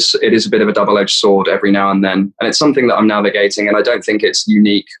acknowledge. It is a bit of a double-edged sword every now and then, and it's something that I'm navigating, and I don't think it's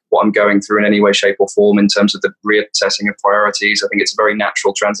unique what I'm going through in any way, shape or form in terms of the reassessing of priorities. I think it's a very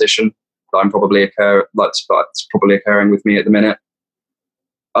natural transition that that's probably occurring with me at the minute.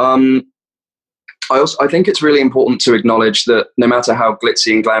 I think it's really important to acknowledge that no matter how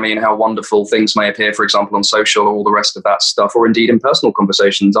glitzy and glammy and how wonderful things may appear, for example, on social or all the rest of that stuff, or indeed in personal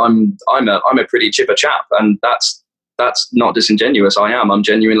conversations, I'm a pretty chipper chap, and that's not disingenuous. I'm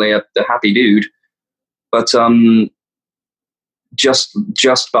genuinely a happy dude. But just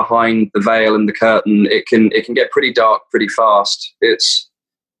behind the veil and the curtain, it can get pretty dark pretty fast. It's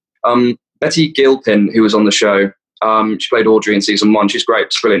Betty Gilpin, who was on the show. She played Audrey in season 1. She's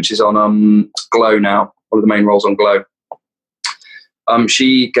great. She's brilliant. She's on Glow now, one of the main roles on Glow.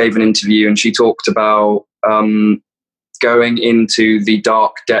 She gave an interview and she talked about going into the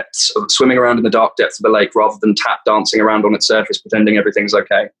dark depths, swimming around in the dark depths of the lake rather than tap dancing around on its surface, pretending everything's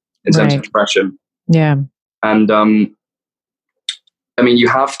okay in terms of depression. Yeah. And I mean, you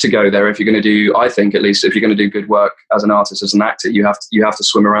have to go there if you're going to do, I think at least, if you're going to do good work as an artist, as an actor, you have to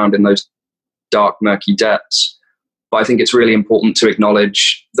swim around in those dark, murky depths. But I think it's really important to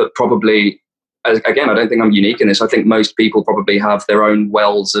acknowledge that probably, again, I don't think I'm unique in this. I think most people probably have their own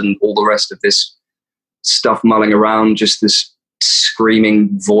wells and all the rest of this stuff mulling around, just this screaming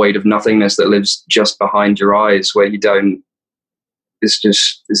void of nothingness that lives just behind your eyes, where you don't, is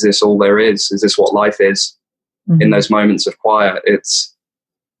this all there is? Is this what life is? In those moments of quiet? It's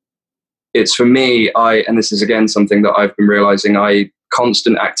for me, and this is again something that I've been realizing,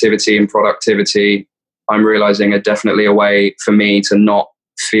 constant activity and productivity, I'm realizing, are definitely a way for me to not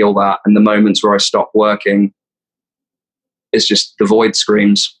feel that. And the moments where I stop working, it's just the void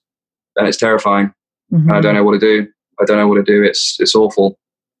screams, and it's terrifying. And I don't know what to do. It's awful.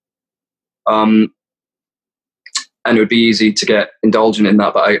 And it would be easy to get indulgent in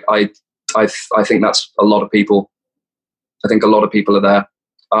that, but I think that's a lot of people I think a lot of people are there.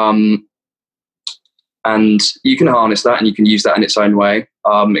 And you can harness that and you can use that in its own way.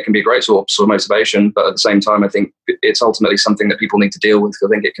 It can be a great sort of motivation, but at the same time, I think it's ultimately something that people need to deal with. I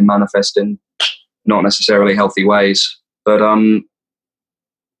think it can manifest in not necessarily healthy ways. But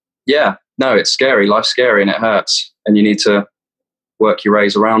yeah, no, it's scary. Life's scary and it hurts, and you need to work your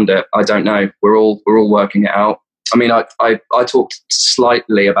ways around it. I don't know. We're all working it out. I mean, I talked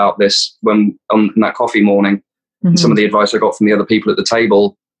slightly about this when on that coffee morning. And some of the advice I got from the other people at the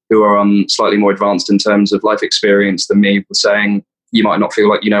table who are slightly more advanced in terms of life experience than me were saying, you might not feel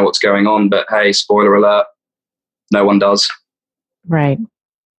like you know what's going on, but hey, spoiler alert, no one does. Right.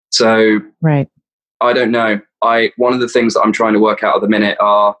 So right. I don't know. One of the things that I'm trying to work out at the minute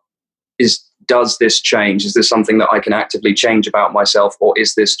is does this change? Is this something that I can actively change about myself, or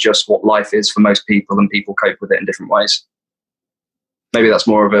is this just what life is for most people and people cope with it in different ways? Maybe that's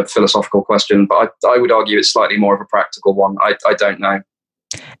more of a philosophical question, but I would argue it's slightly more of a practical one. I don't know.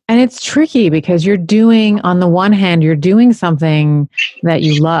 And it's tricky because on the one hand, you're doing something that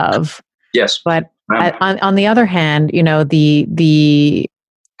you love. Yes. But on the other hand, the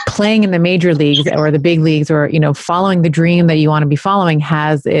playing in the major leagues or the big leagues, or, following the dream that you want to be following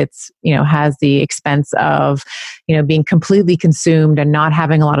has the expense of, being completely consumed and not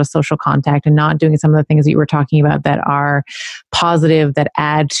having a lot of social contact and not doing some of the things that you were talking about that are positive, that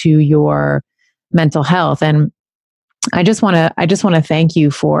add to your mental health. And I just want to thank you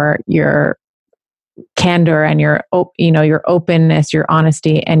for your candor and your openness, your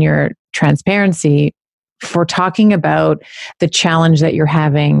honesty, and your transparency for talking about the challenge that you're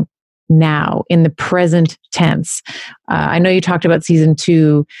having now in the present tense. I know you talked about season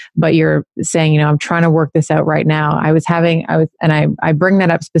 2, but you're saying, I'm trying to work this out right now. I bring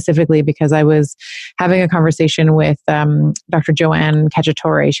that up specifically because I was having a conversation with Dr. Joanne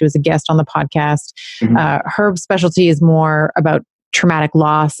Cacciatore. She was a guest on the podcast. Her specialty is more about traumatic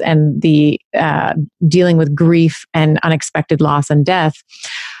loss and the dealing with grief and unexpected loss and death.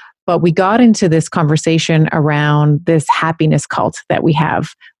 But we got into this conversation around this happiness cult that we have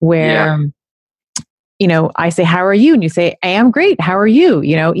where, I say, how are you? And you say, I am great. How are you?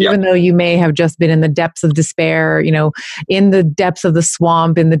 Even though you may have just been in the depths of despair, in the depths of the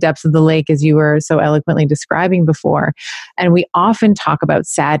swamp, in the depths of the lake, as you were so eloquently describing before. And we often talk about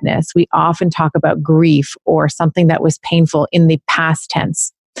sadness. We often talk about grief or something that was painful in the past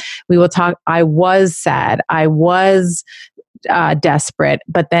tense. We will talk, I was sad. I was desperate,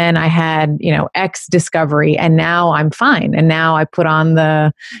 but then I had, X discovery and now I'm fine. And now I put on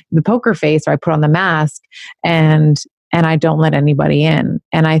the poker face, or I put on the mask and I don't let anybody in.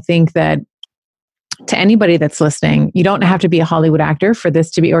 And I think that to anybody that's listening, you don't have to be a Hollywood actor for this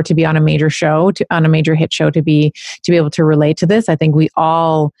to be, or to be on a major show, on a major hit show to be able to relate to this. I think we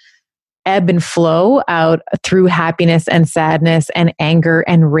all ebb and flow out through happiness and sadness and anger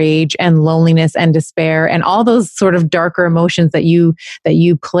and rage and loneliness and despair and all those sort of darker emotions that you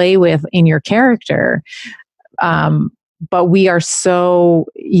play with in your character. But we are so,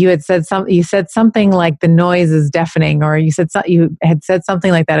 you said something like the noise is deafening, or you had said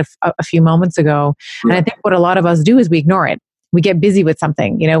something like that a few moments ago. And I think what a lot of us do is we ignore it. We get busy with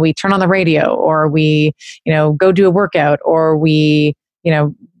something, we turn on the radio, or we, go do a workout, or we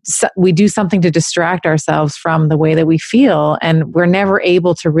do something to distract ourselves from the way that we feel. And we're never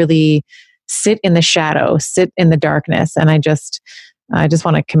able to really sit in the shadow, sit in the darkness. And I just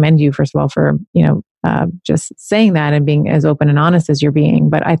want to commend you, first of all, for, just saying that and being as open and honest as you're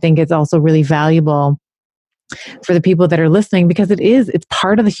being. But I think it's also really valuable for the people that are listening, because it's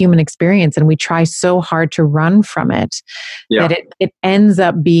part of the human experience. And we try so hard to run from it that it ends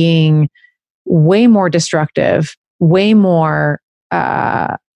up being way more destructive, way more,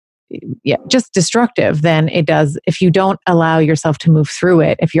 just destructive than it does if you don't allow yourself to move through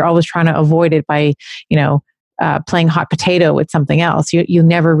it. If you're always trying to avoid it by, playing hot potato with something else, you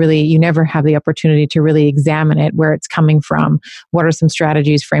never have the opportunity to really examine it, where it's coming from. What are some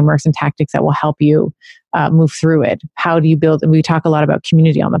strategies, frameworks, and tactics that will help you move through it? How do you build? And we talk a lot about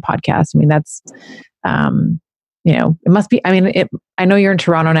community on the podcast. I mean, that's, it must be, I know you're in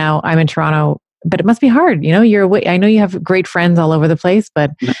Toronto now, I'm in Toronto, but it must be hard. You're away. I know you have great friends all over the place,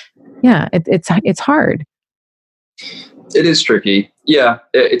 but it's hard. It is tricky. Yeah,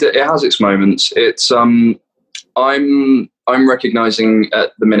 it has its moments. It's I'm recognizing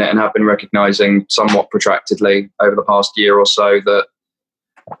at the minute, and have been recognizing somewhat protractedly over the past year or so, that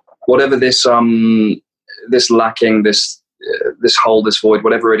whatever this lacking, this hole, this void,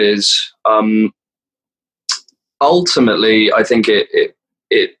 whatever it is, ultimately, I think it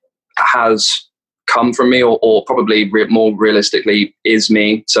has come from me, or probably more realistically is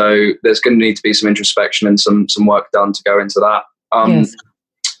me. So there's going to need to be some introspection and some work done to go into that. Yes.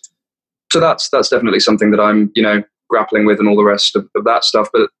 So that's definitely something that I'm, grappling with and all the rest of that stuff.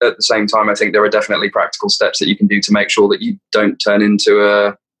 But at the same time, I think there are definitely practical steps that you can do to make sure that you don't turn into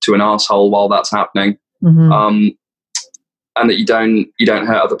an arsehole while that's happening. Mm-hmm. And that you don't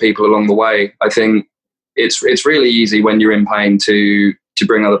hurt other people along the way. I think it's really easy when you're in pain to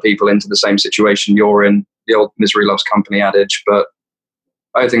bring other people into the same situation you're in, the old misery loves company adage, but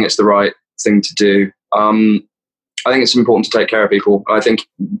I think it's the right thing to do. I think it's important to take care of people. I think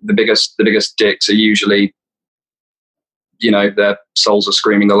the biggest dicks are usually, their souls are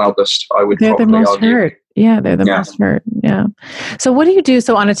screaming the loudest. They're the most hurt. Yeah, they're the most hurt. Yeah. So what do you do?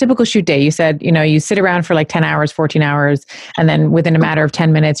 So on a typical shoot day, you said, you sit around for like 10 hours, 14 hours, and then within a matter of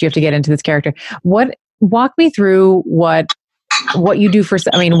 10 minutes, you have to get into this character. Walk me through what you do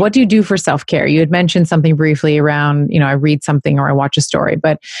what do you do for self-care? You had mentioned something briefly around, I read something or I watch a story,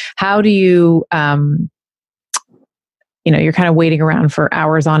 but how do you, you're kind of waiting around for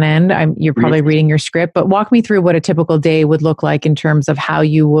hours on end. You're probably reading your script, but walk me through what a typical day would look like in terms of how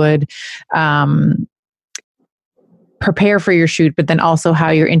you would prepare for your shoot, but then also how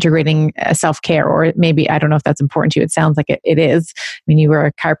you're integrating self-care, or maybe, I don't know if that's important to you. It sounds like it is. I mean, you were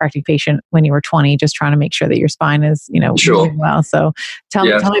a chiropractic patient when you were 20, just trying to make sure that your spine is, sure, moving well. So tell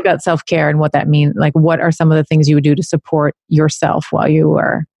me about self-care and what that means. Like, what are some of the things you would do to support yourself while you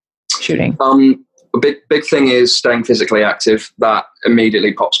were shooting? A big thing is staying physically active. That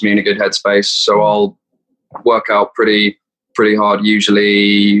immediately pops me in a good headspace. So I'll work out pretty hard,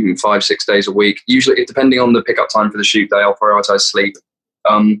 usually 5-6 days a week. Usually, depending on the pickup time for the shoot day, I'll prioritize sleep.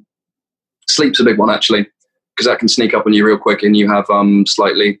 Sleep's a big one, actually, because that can sneak up on you real quick, and you have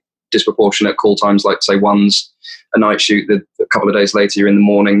slightly disproportionate call times, like say one's a night shoot, that a couple of days later you're in the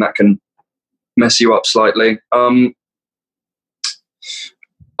morning. That can mess you up slightly.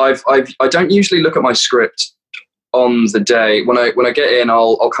 I don't usually look at my script on the day. When I get in,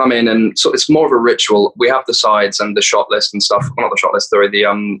 I'll come in, and so it's more of a ritual. We have the sides and the shot list and stuff. Well, not the shot list, sorry,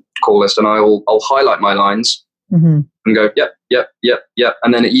 the call list, and I'll highlight my lines and go yep,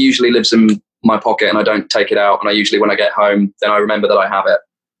 and then it usually lives in my pocket, and I don't take it out. And I usually, when I get home, then I remember that I have it.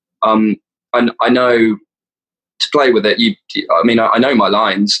 And I know to play with it. I know my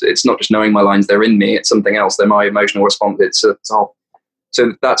lines. It's not just knowing my lines; they're in me. It's something else. They're my emotional response.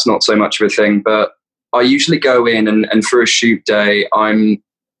 So that's not so much of a thing, but I usually go in and for a shoot day, I'm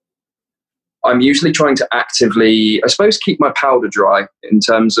usually trying to actively, I suppose, keep my powder dry in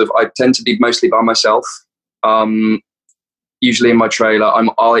terms of, I tend to be mostly by myself. Usually in my trailer,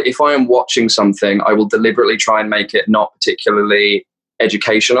 if I am watching something, I will deliberately try and make it not particularly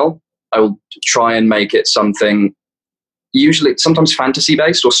educational. I will try and make it something, usually sometimes fantasy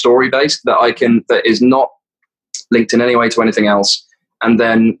based or story based, that is not linked in any way to anything else. And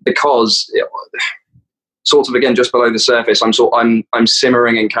then because sort of, again, just below the surface, I'm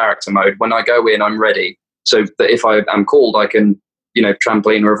simmering in character mode. When I go in, I'm ready. So that if I am called, I can,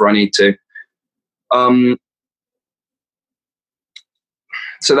 trampoline wherever I need to.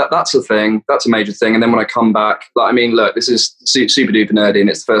 So that's a thing. That's a major thing. And then when I come back, look, this is super duper nerdy,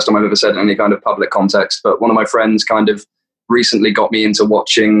 and it's the first time I've ever said it in any kind of public context. But one of my friends kind of recently got me into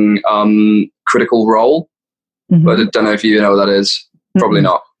watching Critical Role. But I don't know if you know what that is. Probably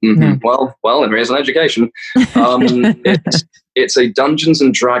not. No. Well, and here's an education. It's a Dungeons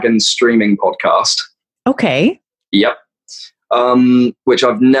and Dragons streaming podcast. Okay. Yep. Which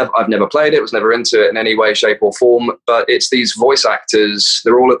I've never played it. Was never into it in any way, shape, or form. But it's these voice actors.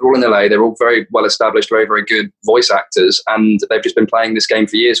 They're all in LA. They're all very well established, very very good voice actors, and they've just been playing this game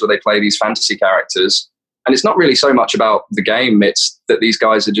for years, where they play these fantasy characters. And it's not really so much about the game. It's that these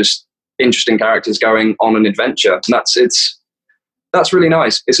guys are just interesting characters going on an adventure, and that's really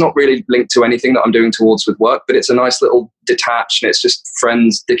nice. It's not really linked to anything that I'm doing towards with work, but it's a nice little detached, and it's just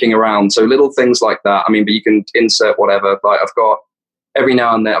friends dicking around. So little things like that. But you can insert whatever. Like every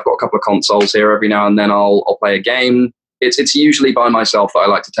now and then, I've got a couple of consoles here. Every now and then I'll play a game. It's usually by myself that I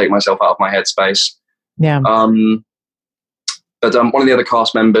like to take myself out of my headspace. Yeah. But one of the other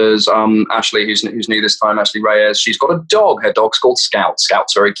cast members, Ashley, who's new this time, Ashley Reyes, she's got a dog. Her dog's called Scout.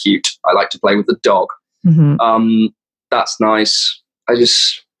 Scout's very cute. I like to play with the dog. That's nice. You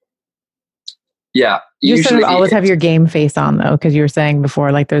sort of always have your game face on, though, because you were saying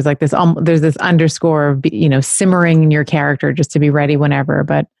before, like there's this underscore of simmering in your character just to be ready whenever.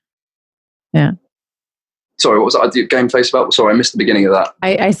 But yeah, Sorry, what was that? I did game face about? Sorry, I missed the beginning of that.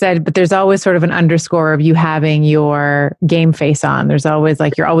 I said, but there's always sort of an underscore of you having your game face on. There's always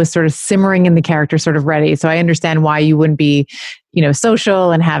like, you're always sort of simmering in the character, sort of ready. So I understand why you wouldn't be,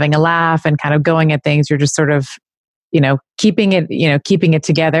 social and having a laugh and kind of going at things. You're just sort of, keeping it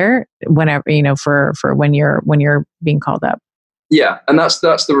together whenever, for when you're being called up. Yeah, and that's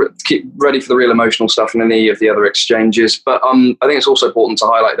keep ready for the real emotional stuff in any of the other exchanges. But I think it's also important to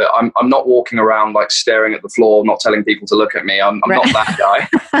highlight that I'm not walking around like staring at the floor, not telling people to look at me. I'm not that guy.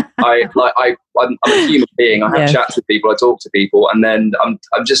 I'm a human being. I have chats with people. I talk to people, and then I'm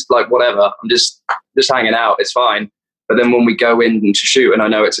just like whatever. I'm just hanging out. It's fine. But then when we go in to shoot, and I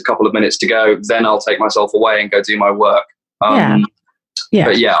know it's a couple of minutes to go, then I'll take myself away and go do my work. But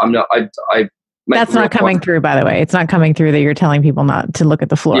yeah, I'm not. That's not coming through, by the way. It's not coming through that you're telling people not to look at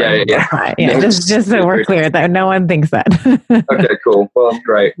the floor. Yeah. Just so we're clear that no one thinks that. Okay, cool. Well,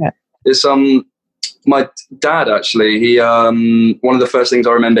 great. Yeah. It's my dad actually. He one of the first things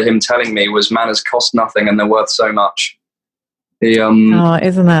I remember him telling me was manners cost nothing and they're worth so much. He oh,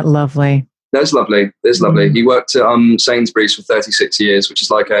 isn't that lovely? That's lovely. It's lovely. He worked at Sainsbury's for 36 years, which is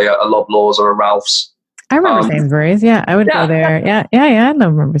like a Loblaws or a Ralph's. I remember Sainsbury's. Yeah, I would go there. Yeah. I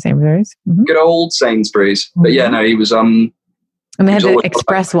remember Sainsbury's. Mm-hmm. Good old Sainsbury's. Mm-hmm. But yeah, no, he was. And they had the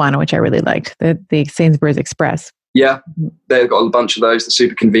Express one, which I really liked. The Sainsbury's Express. Yeah, they've got a bunch of those. They're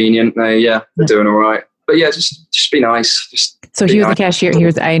super convenient. They're doing all right. But yeah, just be nice. So he was a cashier.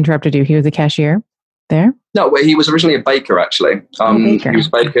 I interrupted you. He was a cashier there? No, well, he was originally a baker actually. He was a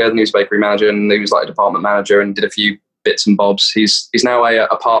baker, and he was a bakery manager, and he was like a department manager, and did a few bits and bobs. He's now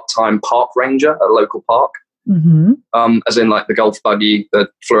a part-time park ranger at a local park. Mm-hmm. As in like the golf buggy, the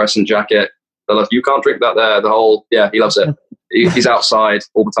fluorescent jacket. You can't drink that there. The whole, he loves it. He's outside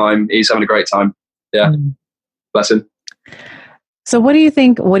all the time. He's having a great time. Yeah, bless him. So what do you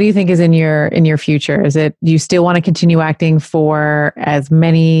think is in your future? Is it, do you still want to continue acting for as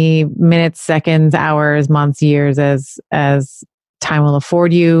many minutes, seconds, hours, months, years as time will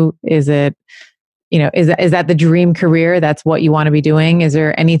afford you? Is it, is that the dream career? That's what you want to be doing? Is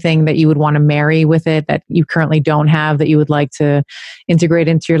there anything that you would want to marry with it that you currently don't have that you would like to integrate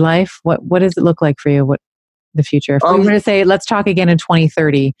into your life? What does it look like for you? What the future? If we were to say, let's talk again in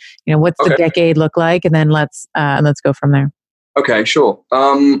 2030, what's the decade look like? And then let's go from there. Okay, sure.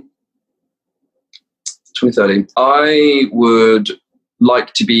 2030. I would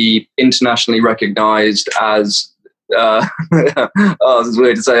like to be internationally recognized as, this is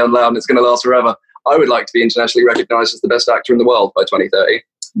weird to say out loud and it's going to last forever. I would like to be internationally recognized as the best actor in the world by 2030.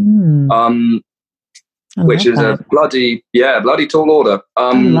 Which is a bloody tall order.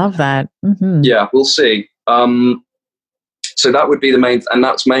 I love that. Mm-hmm. Yeah, we'll see. So that would be the main, and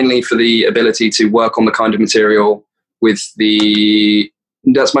that's mainly for the ability to work on the kind of material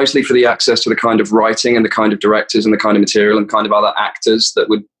that's mostly for the access to the kind of writing and the kind of directors and the kind of material and kind of other actors that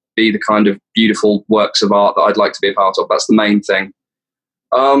would be the kind of beautiful works of art that I'd like to be a part of. That's the main thing.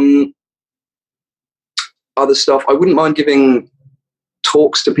 Other stuff, I wouldn't mind giving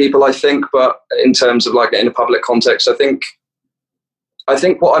talks to people, I think, but in terms of like in a public context, I think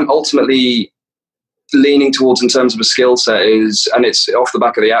what I'm ultimately leaning towards in terms of a skill set is, and it's off the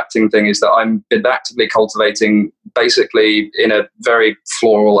back of the acting thing, is that I'm been actively cultivating, basically in a very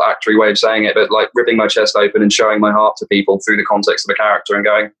floral actory way of saying it, but like ripping my chest open and showing my heart to people through the context of a character and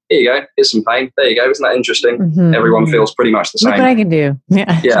going, here you go, here's some pain, there you go, isn't that interesting? Mm-hmm. Everyone feels pretty much the same. Look what I can do.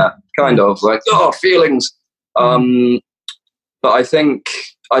 Yeah, kind of like, feelings. But I think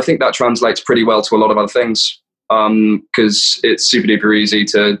that translates pretty well to a lot of other things. Because it's super duper easy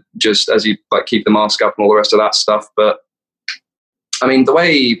to just, as you like, keep the mask up and all the rest of that stuff. But I mean, the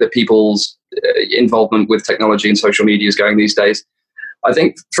way that people's involvement with technology and social media is going these days, I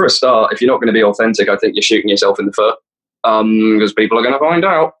think for a start, if you're not going to be authentic, I think you're shooting yourself in the foot. Because people are going to find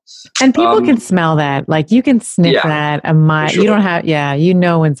out. And people can smell that. Like you can sniff that a mile. Sure. You don't have,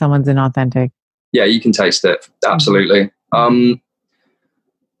 when someone's inauthentic. Yeah, you can taste it. Absolutely.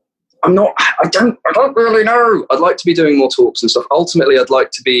 I don't really know. I'd like to be doing more talks and stuff. Ultimately, I'd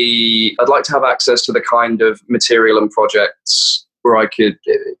like to have access to the kind of material and projects where I could,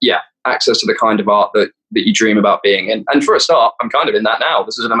 access to the kind of art that you dream about being in. And for a start, I'm kind of in that now.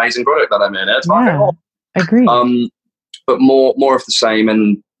 This is an amazing project that I'm in. It's agree. But more of the same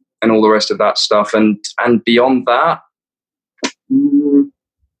and all the rest of that stuff. And beyond that,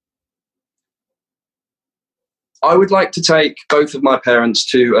 I would like to take both of my parents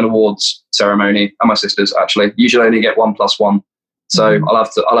to an awards ceremony, and my sisters actually. Usually only get 1+1, so I'll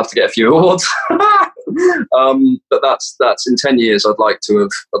have to get a few awards. But that's in 10 years. I'd like to have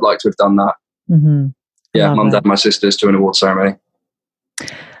done that. Mm-hmm. Yeah, mum, dad, my sisters to an awards ceremony.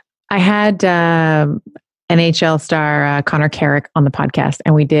 I had NHL star Connor Carrick on the podcast,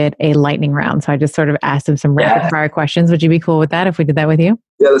 and we did a lightning round. So I just sort of asked him some rapid fire questions. Would you be cool with that if we did that with you?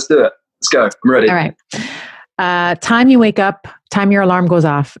 Yeah, let's do it. Let's go. I'm ready. All right. Time you wake up, time your alarm goes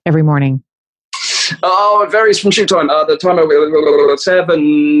off every morning. Oh, it varies from shoot time. The time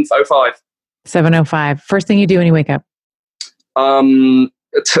 7:05. 7:05. First thing you do when you wake up? Turn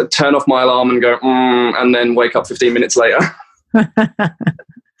off my alarm and go, and then wake up 15 minutes later.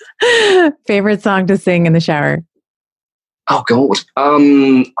 Favorite song to sing in the shower? Oh God, I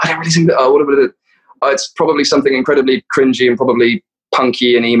don't really think that. What about it? It's probably something incredibly cringy and probably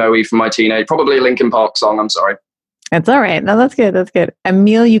punky and emo-y from my teenage. Probably a Linkin Park song. I'm sorry. That's all right. No, that's good. That's good. A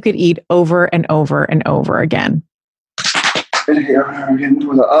meal you could eat over and over and over again.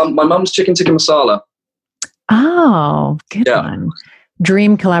 My mum's chicken tikka masala. Oh, good one.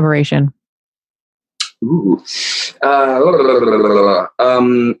 Dream collaboration. Ooh.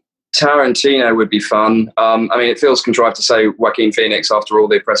 Tarantino would be fun. I mean, it feels contrived to say Joaquin Phoenix after all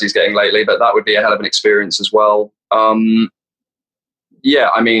the press he's getting lately, but that would be a hell of an experience as well. Yeah,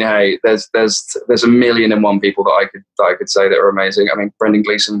 I mean, hey, there's a million and one people that I could say that are amazing. I mean, Brendan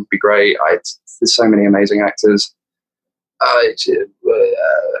Gleeson would be great. There's so many amazing actors.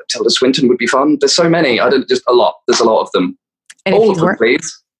 Tilda Swinton would be fun. There's so many. There's a lot of them. And all of them,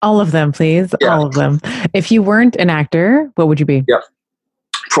 please. All of them, please. Yeah. All of them. If you weren't an actor, what would you be? Yeah.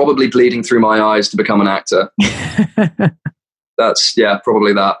 Probably bleeding through my eyes to become an actor. That's,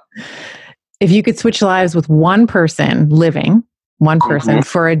 probably that. If you could switch lives with one person living,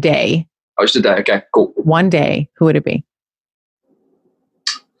 for a day. Oh, just a day. Okay, cool. One day, who would it be?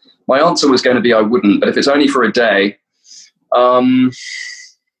 My answer was going to be I wouldn't, but if it's only for a day, there's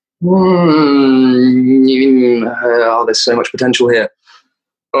so much potential here.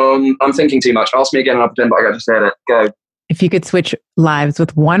 I'm thinking too much. Ask me again and I'll pretend like I just said it. Go. If you could switch lives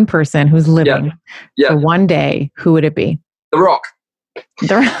with one person who's living for one day, who would it be? The Rock.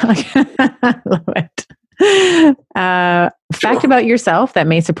 The Rock. I love it. Fact about yourself that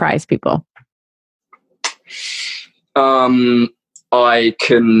may surprise people. I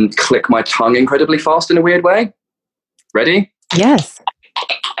can click my tongue incredibly fast in a weird way. Ready? Yes.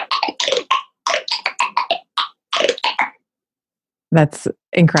 That's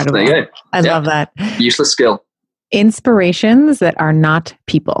incredible. There you go. I love that. Useless skill. Inspirations that are not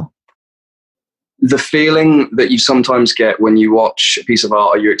people. The feeling that you sometimes get when you watch a piece of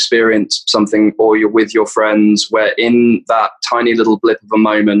art or you experience something or you're with your friends where in that tiny little blip of a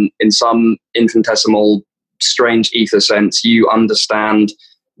moment, in some infinitesimal, strange ether sense, you understand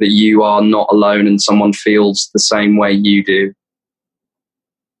that you are not alone and someone feels the same way you do.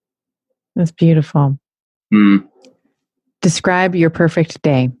 That's beautiful. Describe your perfect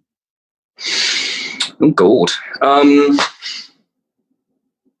day. Oh, God. I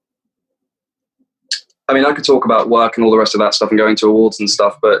mean, I could talk about work and all the rest of that stuff and going to awards and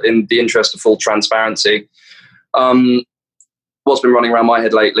stuff, but in the interest of full transparency, what's been running around my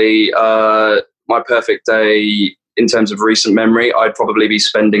head lately, my perfect day in terms of recent memory, I'd probably be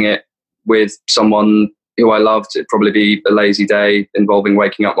spending it with someone who I loved. It'd probably be a lazy day involving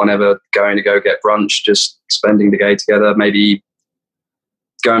waking up whenever, going to go get brunch, just spending the day together, maybe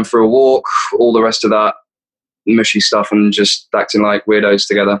going for a walk, all the rest of that mushy stuff and just acting like weirdos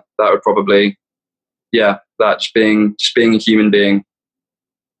together. That would probably... just being a human being.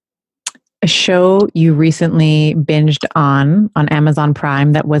 A show you recently binged on Amazon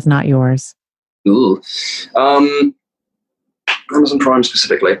Prime that was not yours. Ooh. Amazon Prime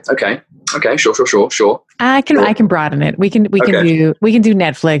specifically. Okay, sure. I can broaden it. We can do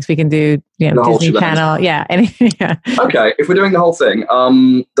Netflix. We can do Disney Channel. Yeah, anything. Yeah. Okay, if we're doing the whole thing,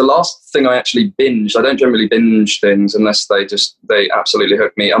 the last thing I actually binged. I don't generally binge things unless they absolutely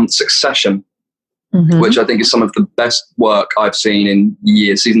hook me. Succession. Mm-hmm. Which I think is some of the best work I've seen in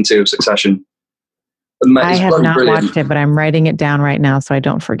years. Season 2 of Succession. I have not watched it, but I'm writing it down right now so I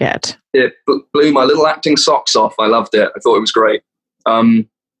don't forget. It blew my little acting socks off. I loved it. I thought it was great.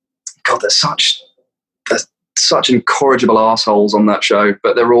 God, there's such incorrigible assholes on that show,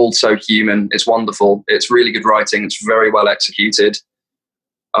 but they're all so human. It's wonderful. It's really good writing. It's very well executed.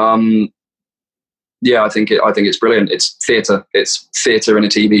 I think it's brilliant. It's theatre. It's theatre in a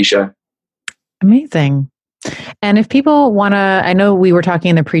TV show. Amazing. And if people want to, I know we were talking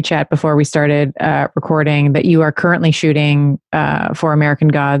in the pre-chat before we started recording that you are currently shooting for American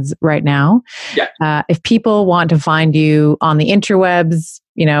Gods right now. Yeah. If people want to find you on the interwebs,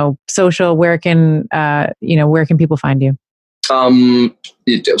 social, where can people find you?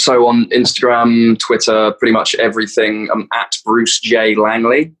 So on Instagram, Twitter, pretty much everything. I'm at Bruce J.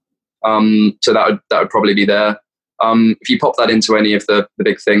 Langley. So that would probably be there. If you pop that into any of the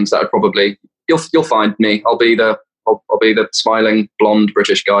big things, that would probably you'll find me. I'll be the smiling blonde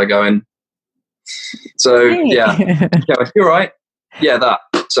British guy going. So yeah, you're right. Yeah, that.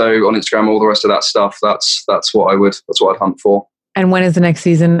 So on Instagram, all the rest of that stuff. That's what I'd hunt for. And when is the next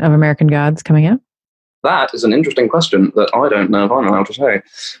season of American Gods coming out? That is an interesting question that I don't know if I'm allowed to say.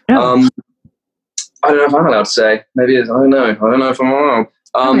 Oh. I don't know if I'm allowed to say. Maybe I don't know. I don't know if I'm allowed.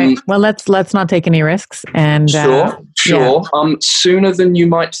 Okay. Well, let's not take any risks. And sure. Yeah. Sooner than you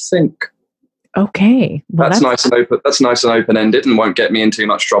might think. Okay. Well, that's nice and open. That's nice and open-ended, and won't get me in too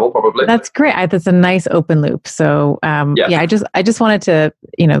much trouble, probably. That's great. That's a nice open loop. So, I just wanted to,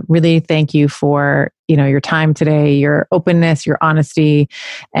 really thank you for, your time today, your openness, your honesty,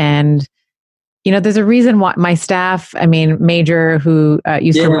 and there's a reason why my staff, Major, who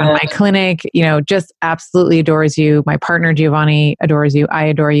used to run my clinic, just absolutely adores you. My partner, Giovanni, adores you. I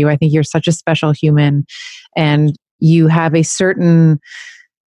adore you. I think you're such a special human, and you have a certain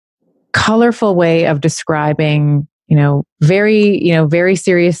colorful way of describing, very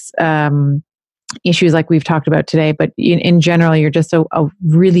serious issues like we've talked about today. But in general, you're just a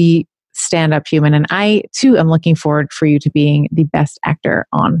really stand-up human, and I too am looking forward for you to being the best actor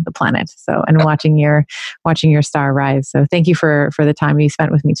on the planet. So, and watching your star rise. So, thank you for the time you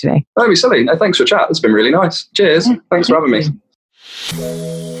spent with me today. Don't be silly. No, thanks for chat. It's been really nice. Cheers. Yeah, thanks for having me.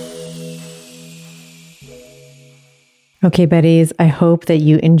 Okay, Betties, I hope that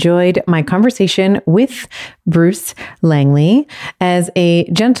you enjoyed my conversation with Bruce Langley. As a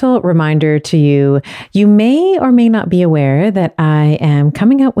gentle reminder to you, you may or may not be aware that I am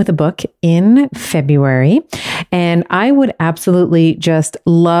coming out with a book in February, and I would absolutely just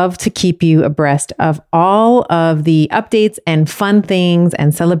love to keep you abreast of all of the updates and fun things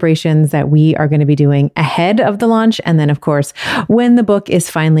and celebrations that we are going to be doing ahead of the launch. And then, of course, when the book is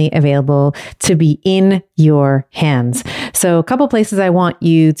finally available to be in your hands. So a couple places I want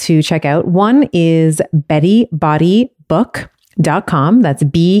you to check out. One is BettyBodyBook.com. That's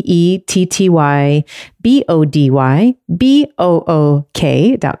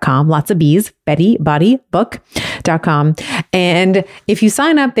BettyBodyBook.com. Lots of B's. BettyBodyBook.com. And if you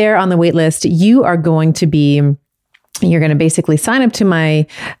sign up there on the wait list, you're going to basically sign up to my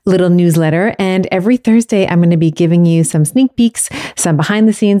little newsletter. And every Thursday, I'm going to be giving you some sneak peeks, some behind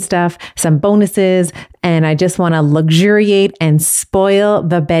the scenes stuff, some bonuses. And I just want to luxuriate and spoil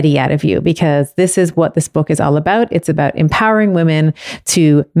the Betty out of you, because this is what this book is all about. It's about empowering women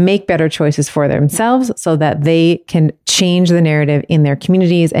to make better choices for themselves so that they can change the narrative in their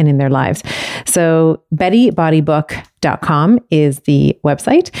communities and in their lives. So BettyBodyBook.com is the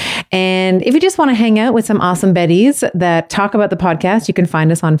website. And if you just want to hang out with some awesome Betties that talk about the podcast, you can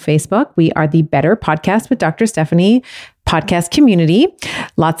find us on Facebook. We are the Better Podcast with Dr. Stephanie podcast community.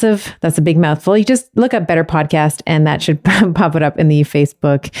 That's a big mouthful. You just look up Better Podcast and that should pop it up in the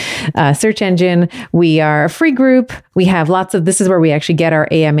Facebook search engine. We are a free group. We have this is where we actually get our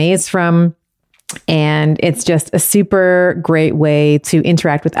AMAs from. And it's just a super great way to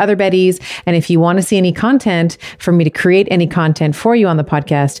interact with other Betties. And if you want to see any content, for me to create any content for you on the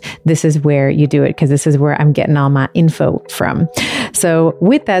podcast, this is where you do it, because this is where I'm getting all my info from. So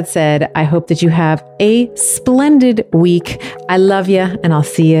with that said, I hope that you have a splendid week. I love you, and I'll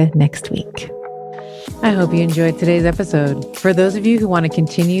see you next week. I hope you enjoyed today's episode. For those of you who want to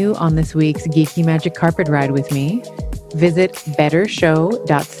continue on this week's Geeky Magic Carpet Ride with me, visit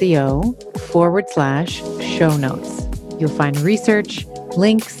bettershow.co/show notes. You'll find research,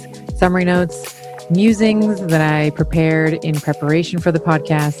 links, summary notes, musings that I prepared in preparation for the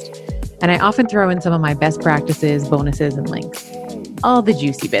podcast, and I often throw in some of my best practices, bonuses, and links. All the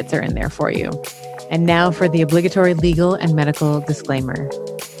juicy bits are in there for you. And now for the obligatory legal and medical disclaimer.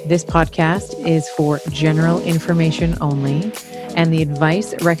 This podcast is for general information only, and the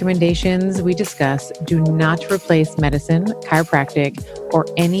advice, recommendations we discuss do not replace medicine, chiropractic, or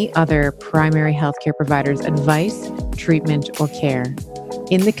any other primary healthcare provider's advice, treatment, or care.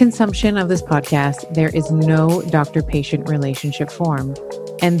 In the consumption of this podcast, there is no doctor-patient relationship formed,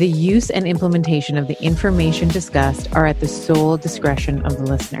 and the use and implementation of the information discussed are at the sole discretion of the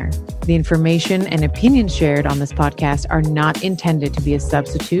listener. The information and opinions shared on this podcast are not intended to be a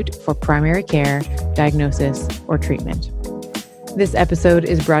substitute for primary care, diagnosis, or treatment. This episode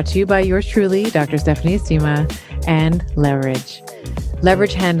is brought to you by yours truly, Dr. Stephanie Estima, and Leverage.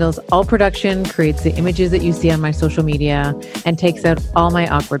 Leverage handles all production, creates the images that you see on my social media, and takes out all my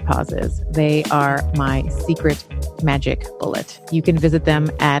awkward pauses. They are my secret magic bullet. You can visit them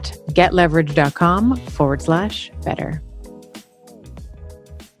at getleverage.com/better.